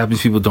 Like,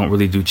 Japanese people don't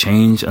really do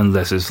change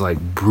unless it's like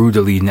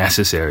brutally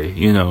necessary,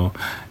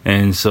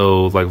 And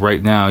so like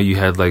right now you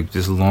had like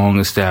this long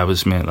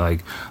establishment,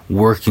 like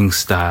working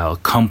style,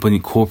 company,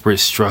 corporate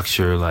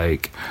structure,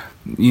 like,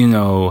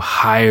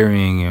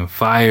 hiring and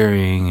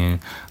firing and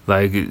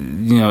like,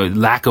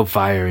 lack of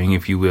firing,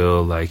 if you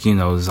will, like,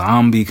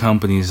 zombie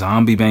companies,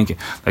 zombie banking.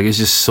 Like, it's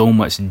just so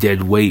much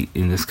dead weight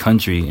in this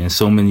country and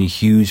so many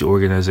huge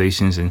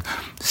organizations and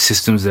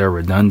systems that are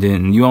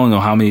redundant. And you all know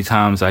how many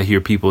times I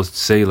hear people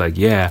say like,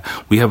 yeah,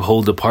 we have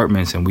whole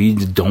departments and we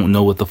don't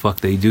know what the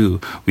fuck they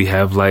do. We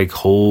have like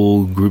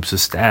whole groups of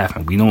staff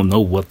and we don't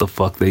know what the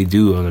fuck they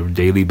do on a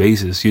daily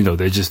basis.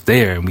 They're just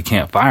there and we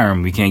can't fire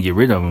them. We can't get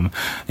rid of them.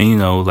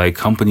 And, like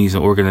companies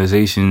and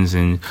organizations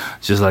and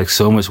just like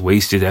so much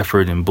wasted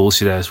effort and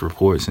bullshit ass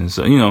reports. And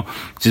so,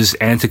 just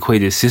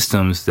antiquated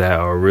systems that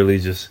are really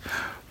just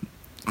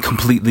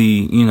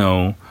completely,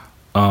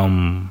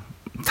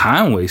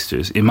 time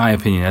wasters, in my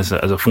opinion, as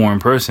a foreign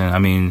person. I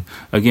mean,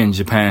 again,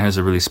 Japan has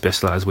a really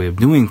specialized way of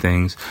doing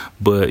things,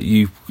 but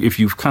if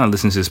you've kind of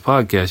listened to this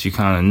podcast, you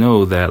kind of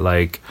know that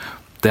like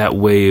that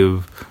way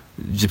of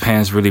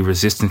Japan's really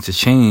resistant to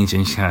change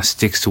and kind of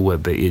sticks to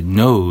what it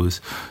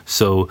knows.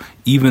 So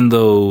even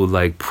though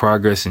like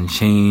progress and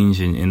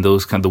change and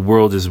those the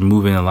world is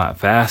moving a lot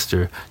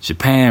faster,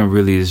 Japan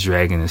really is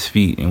dragging its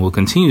feet and will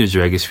continue to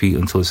drag its feet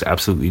until it's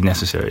absolutely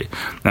necessary.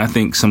 And I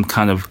think some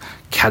kind of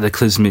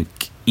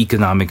cataclysmic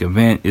economic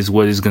event is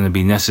what is going to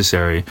be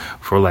necessary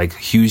for like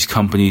huge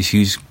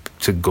companies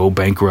to go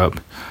bankrupt,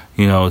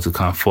 to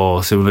kind of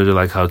fall, similar to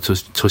like how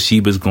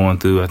Toshiba's going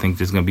through. I think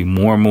there's going to be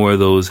more and more of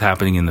those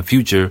happening in the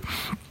future.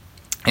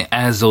 And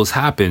as those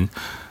happen,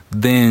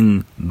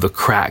 then the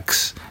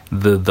cracks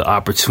the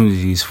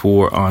opportunities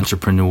for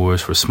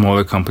entrepreneurs, for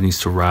smaller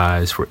companies to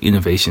rise, for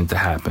innovation to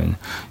happen.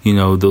 You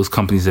know, those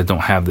companies that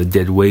don't have the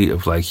dead weight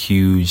of like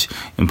huge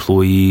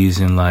employees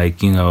and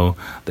like, you know,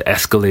 the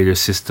escalator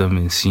system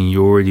and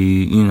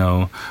seniority, you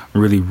know,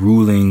 really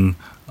ruling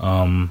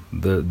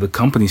the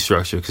company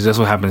structure, because that's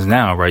what happens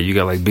now, right? You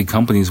got like big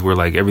companies where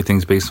like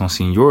everything's based on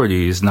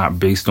seniority. It's not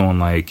based on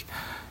like,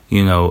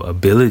 you know,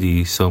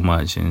 ability so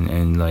much,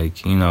 and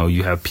like, you know,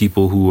 you have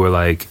people who are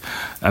like,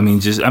 you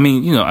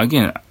know,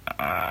 again,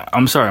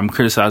 I'm sorry, I'm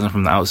criticizing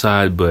from the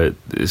outside, but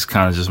it's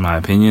kind of just my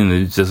opinion.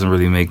 It doesn't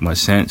really make much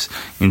sense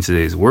in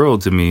today's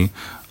world to me.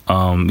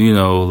 You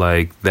know,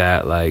 like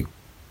that, like,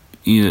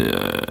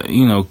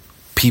 you know,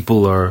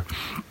 people are,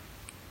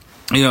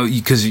 you know,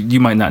 because you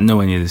might not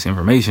know any of this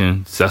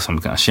information, so that's why I'm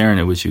kind of sharing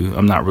it with you.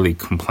 I'm not really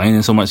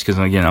complaining so much because,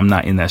 again, I'm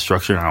not in that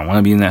structure. I don't want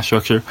to be in that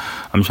structure.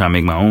 I'm trying to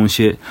make my own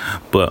shit.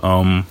 But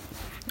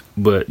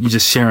you're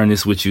just sharing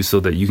this with you so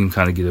that you can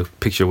kind of get a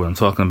picture of what I'm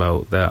talking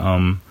about. That,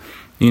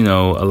 you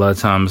know, a lot of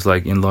times,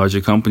 like in larger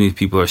companies,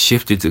 people are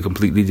shifted to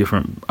completely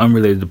different,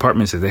 unrelated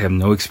departments that they have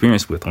no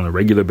experience with on a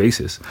regular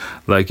basis.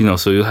 Like, you know,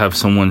 so you'll have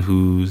someone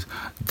who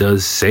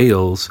does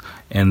sales,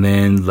 and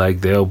then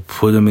like they'll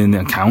put them in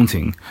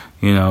accounting,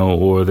 you know,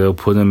 or they'll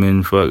put them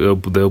in,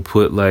 they'll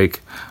put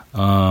like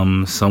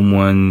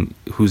someone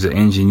who's an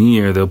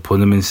engineer, they'll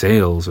put them in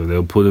sales, or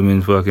they'll put them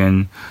in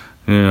fucking,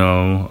 you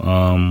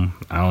know,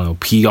 I don't know,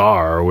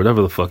 PR or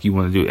whatever the fuck you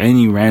want to do,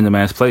 any random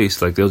ass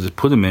place. Like they'll just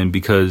put them in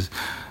because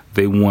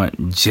they want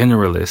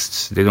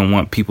generalists. They don't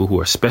want people who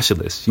are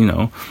specialists, you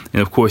know.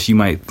 And of course, you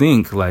might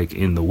think, like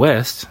in the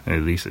West,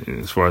 at least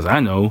as far as I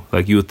know,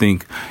 like you would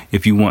think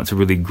if you want to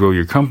really grow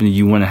your company,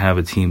 you want to have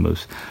a team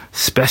of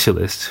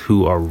specialists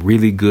who are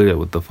really good at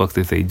what the fuck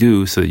that they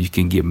do, so that you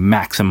can get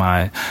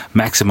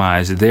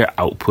maximize their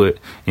output.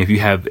 And if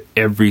you have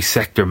every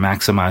sector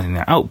maximizing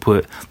their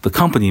output, the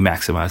company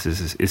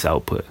maximizes its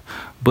output.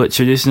 But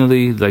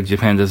traditionally, like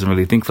Japan doesn't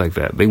really think like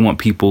that. They want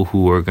people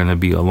who are going to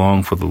be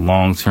along for the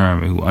long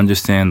term and who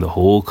understand the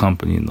whole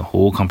company and the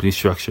whole company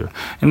structure.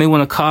 And they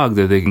want a cog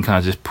that they can kind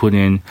of just put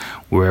in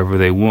wherever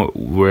they want,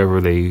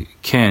 wherever they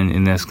can,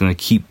 and that's going to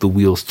keep the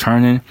wheels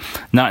turning,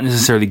 not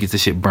necessarily get the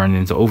shit burned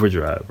into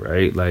overdrive,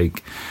 right?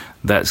 Like,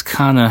 that's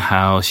kind of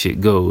how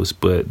shit goes.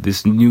 But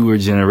this newer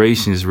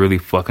generation is really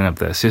fucking up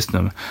that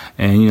system.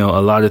 And, you know,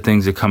 a lot of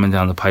things are coming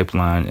down the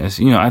pipeline. As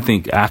you know, I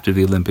think after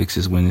the Olympics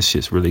is when this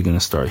shit's really going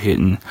to start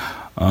hitting.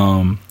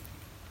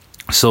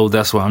 So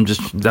that's why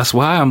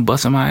I'm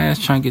busting my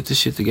ass trying to get this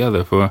shit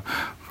together for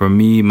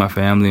me, my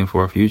family, and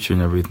for our future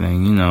and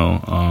everything, you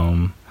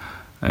know.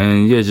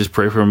 And yeah, just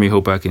pray for me.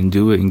 Hope I can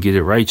do it and get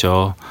it right,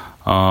 y'all.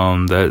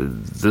 That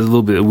there's a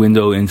little bit of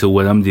window into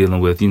what I'm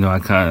dealing with, you know. I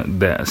kind of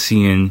that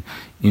seeing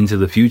into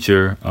the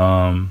future.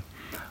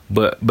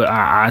 But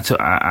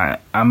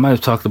I might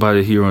have talked about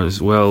it here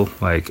as well.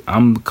 Like,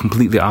 I'm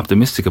completely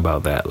optimistic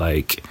about that.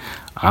 Like,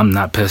 I'm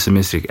not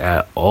pessimistic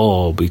at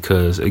all,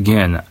 because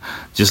again,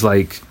 just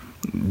like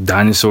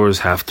dinosaurs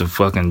have to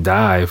fucking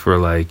die for,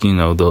 like, you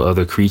know, the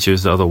other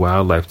creatures, the other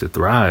wildlife to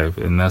thrive.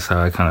 And that's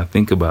how I kind of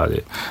think about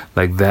it.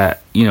 Like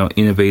that, you know,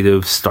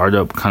 innovative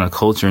startup kind of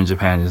culture in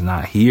Japan is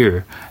not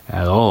here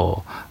at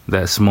all.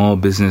 That small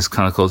business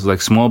kind of culture,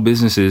 like small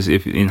businesses,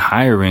 if in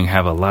hiring,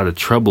 have a lot of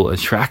trouble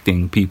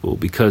attracting people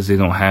because they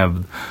don't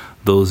have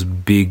those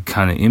big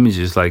kind of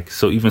images. Like,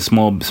 so even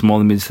small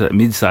and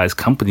mid-sized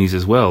companies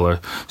as well are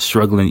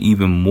struggling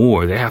even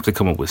more. They have to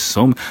come up with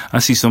I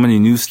see so many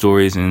news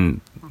stories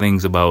and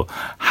things about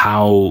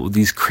how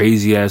these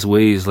crazy ass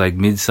ways like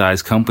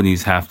mid-sized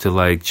companies have to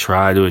like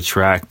try to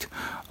attract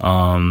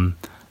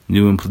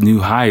new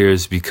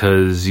hires,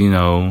 because, you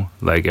know,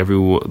 like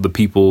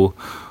the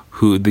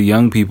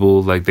young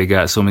people, like, they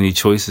got so many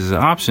choices and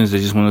options, they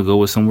just want to go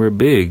with somewhere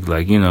big,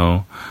 like, you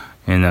know,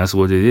 and that's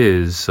what it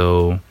is.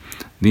 So,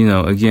 you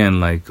know, again,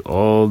 like,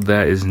 all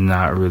that is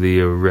not really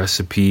a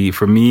recipe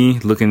for me.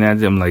 Looking at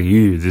it, I'm like,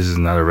 this is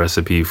not a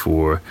recipe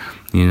for,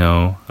 you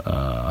know,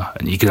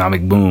 an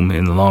economic boom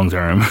in the long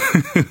term.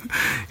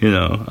 You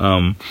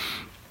know,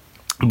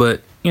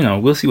 but, you know,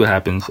 we'll see what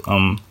happens.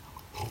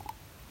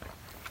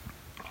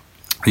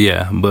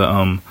 Yeah,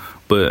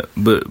 but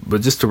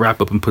just to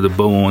wrap up and put a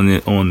bow on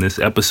it, on this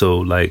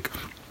episode, like,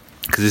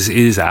 because this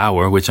is an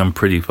hour, which I'm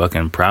pretty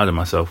fucking proud of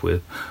myself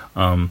with.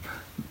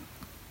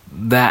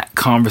 That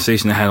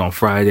conversation I had on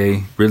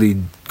Friday really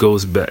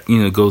goes back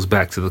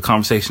to the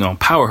conversation on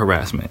power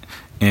harassment.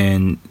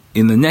 And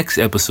in the next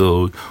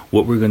episode,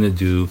 what we're going to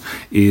do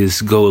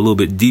is go a little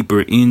bit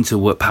deeper into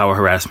what power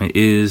harassment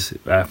is.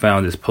 I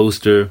found this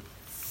poster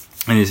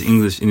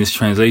in this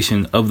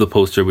translation of the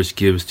poster, which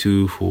gives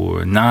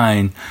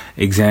 9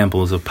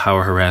 examples of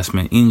power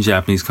harassment in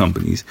Japanese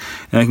companies.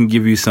 And I can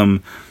give you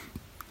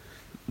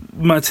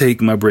my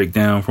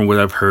breakdown from what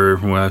I've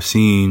heard, from what I've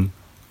seen,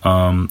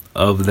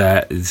 of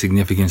that, the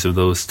significance of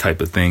those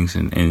type of things,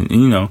 and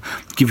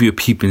give you a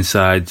peep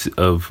inside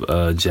of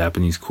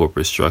Japanese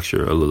corporate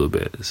structure a little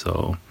bit.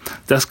 So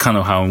that's kind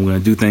of how I'm going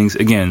to do things.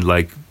 Again,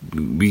 like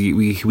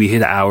we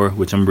hit an hour,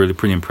 which I'm really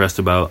pretty impressed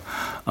about.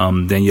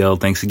 Danielle,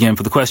 thanks again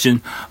for the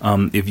question.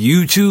 If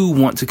you too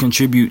want to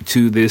contribute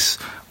to this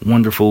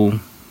wonderful,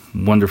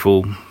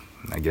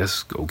 I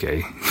guess,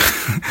 okay,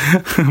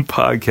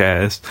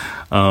 podcast,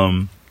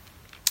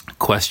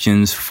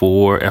 questions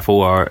for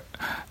FOR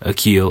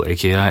Akil,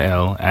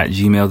 AKIL, at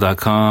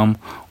gmail.com,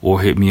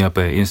 or hit me up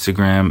at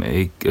Instagram,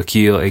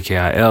 Akil,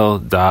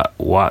 AKIL.Watson.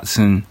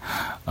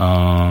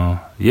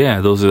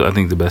 Those are, I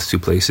think, the best two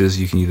places.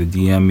 You can either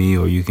DM me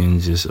or you can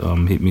just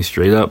hit me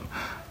straight up.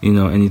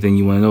 Anything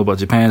you want to know about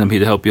Japan, I'm here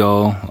to help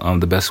y'all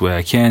the best way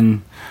I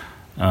can.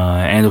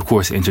 And, of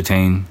course,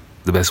 entertain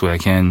the best way I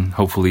can.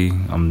 Hopefully,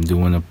 I'm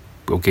doing a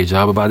okay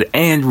job about it.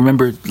 And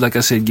remember, like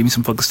I said, give me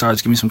some fucking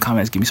stars, give me some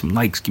comments, give me some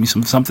likes, give me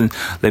something.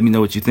 Let me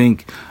know what you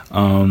think. Give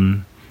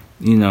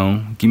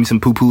me some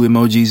poo-poo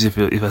emojis if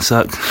I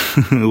suck,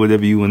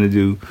 whatever you want to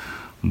do.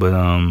 But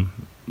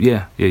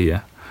yeah.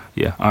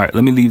 All right,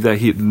 let me leave that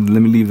here.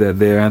 Let me leave that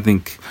there. I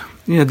think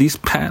these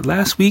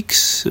last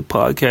week's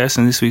podcast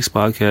and this week's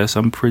podcast,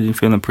 I'm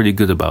feeling pretty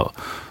good about.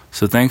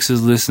 So thanks for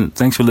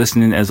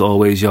listening. As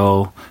always,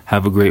 y'all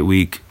have a great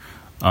week.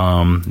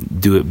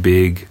 Do it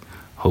big.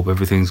 Hope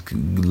everything's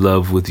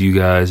love with you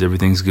guys.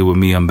 Everything's good with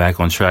me. I'm back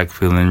on track,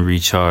 feeling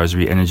recharged,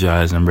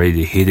 re-energized. I'm ready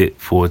to hit it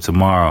for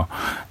tomorrow.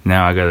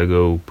 Now I gotta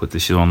go put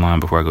this shit online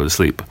before I go to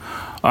sleep.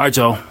 All right,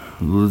 y'all.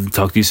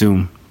 Talk to you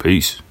soon.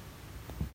 Peace.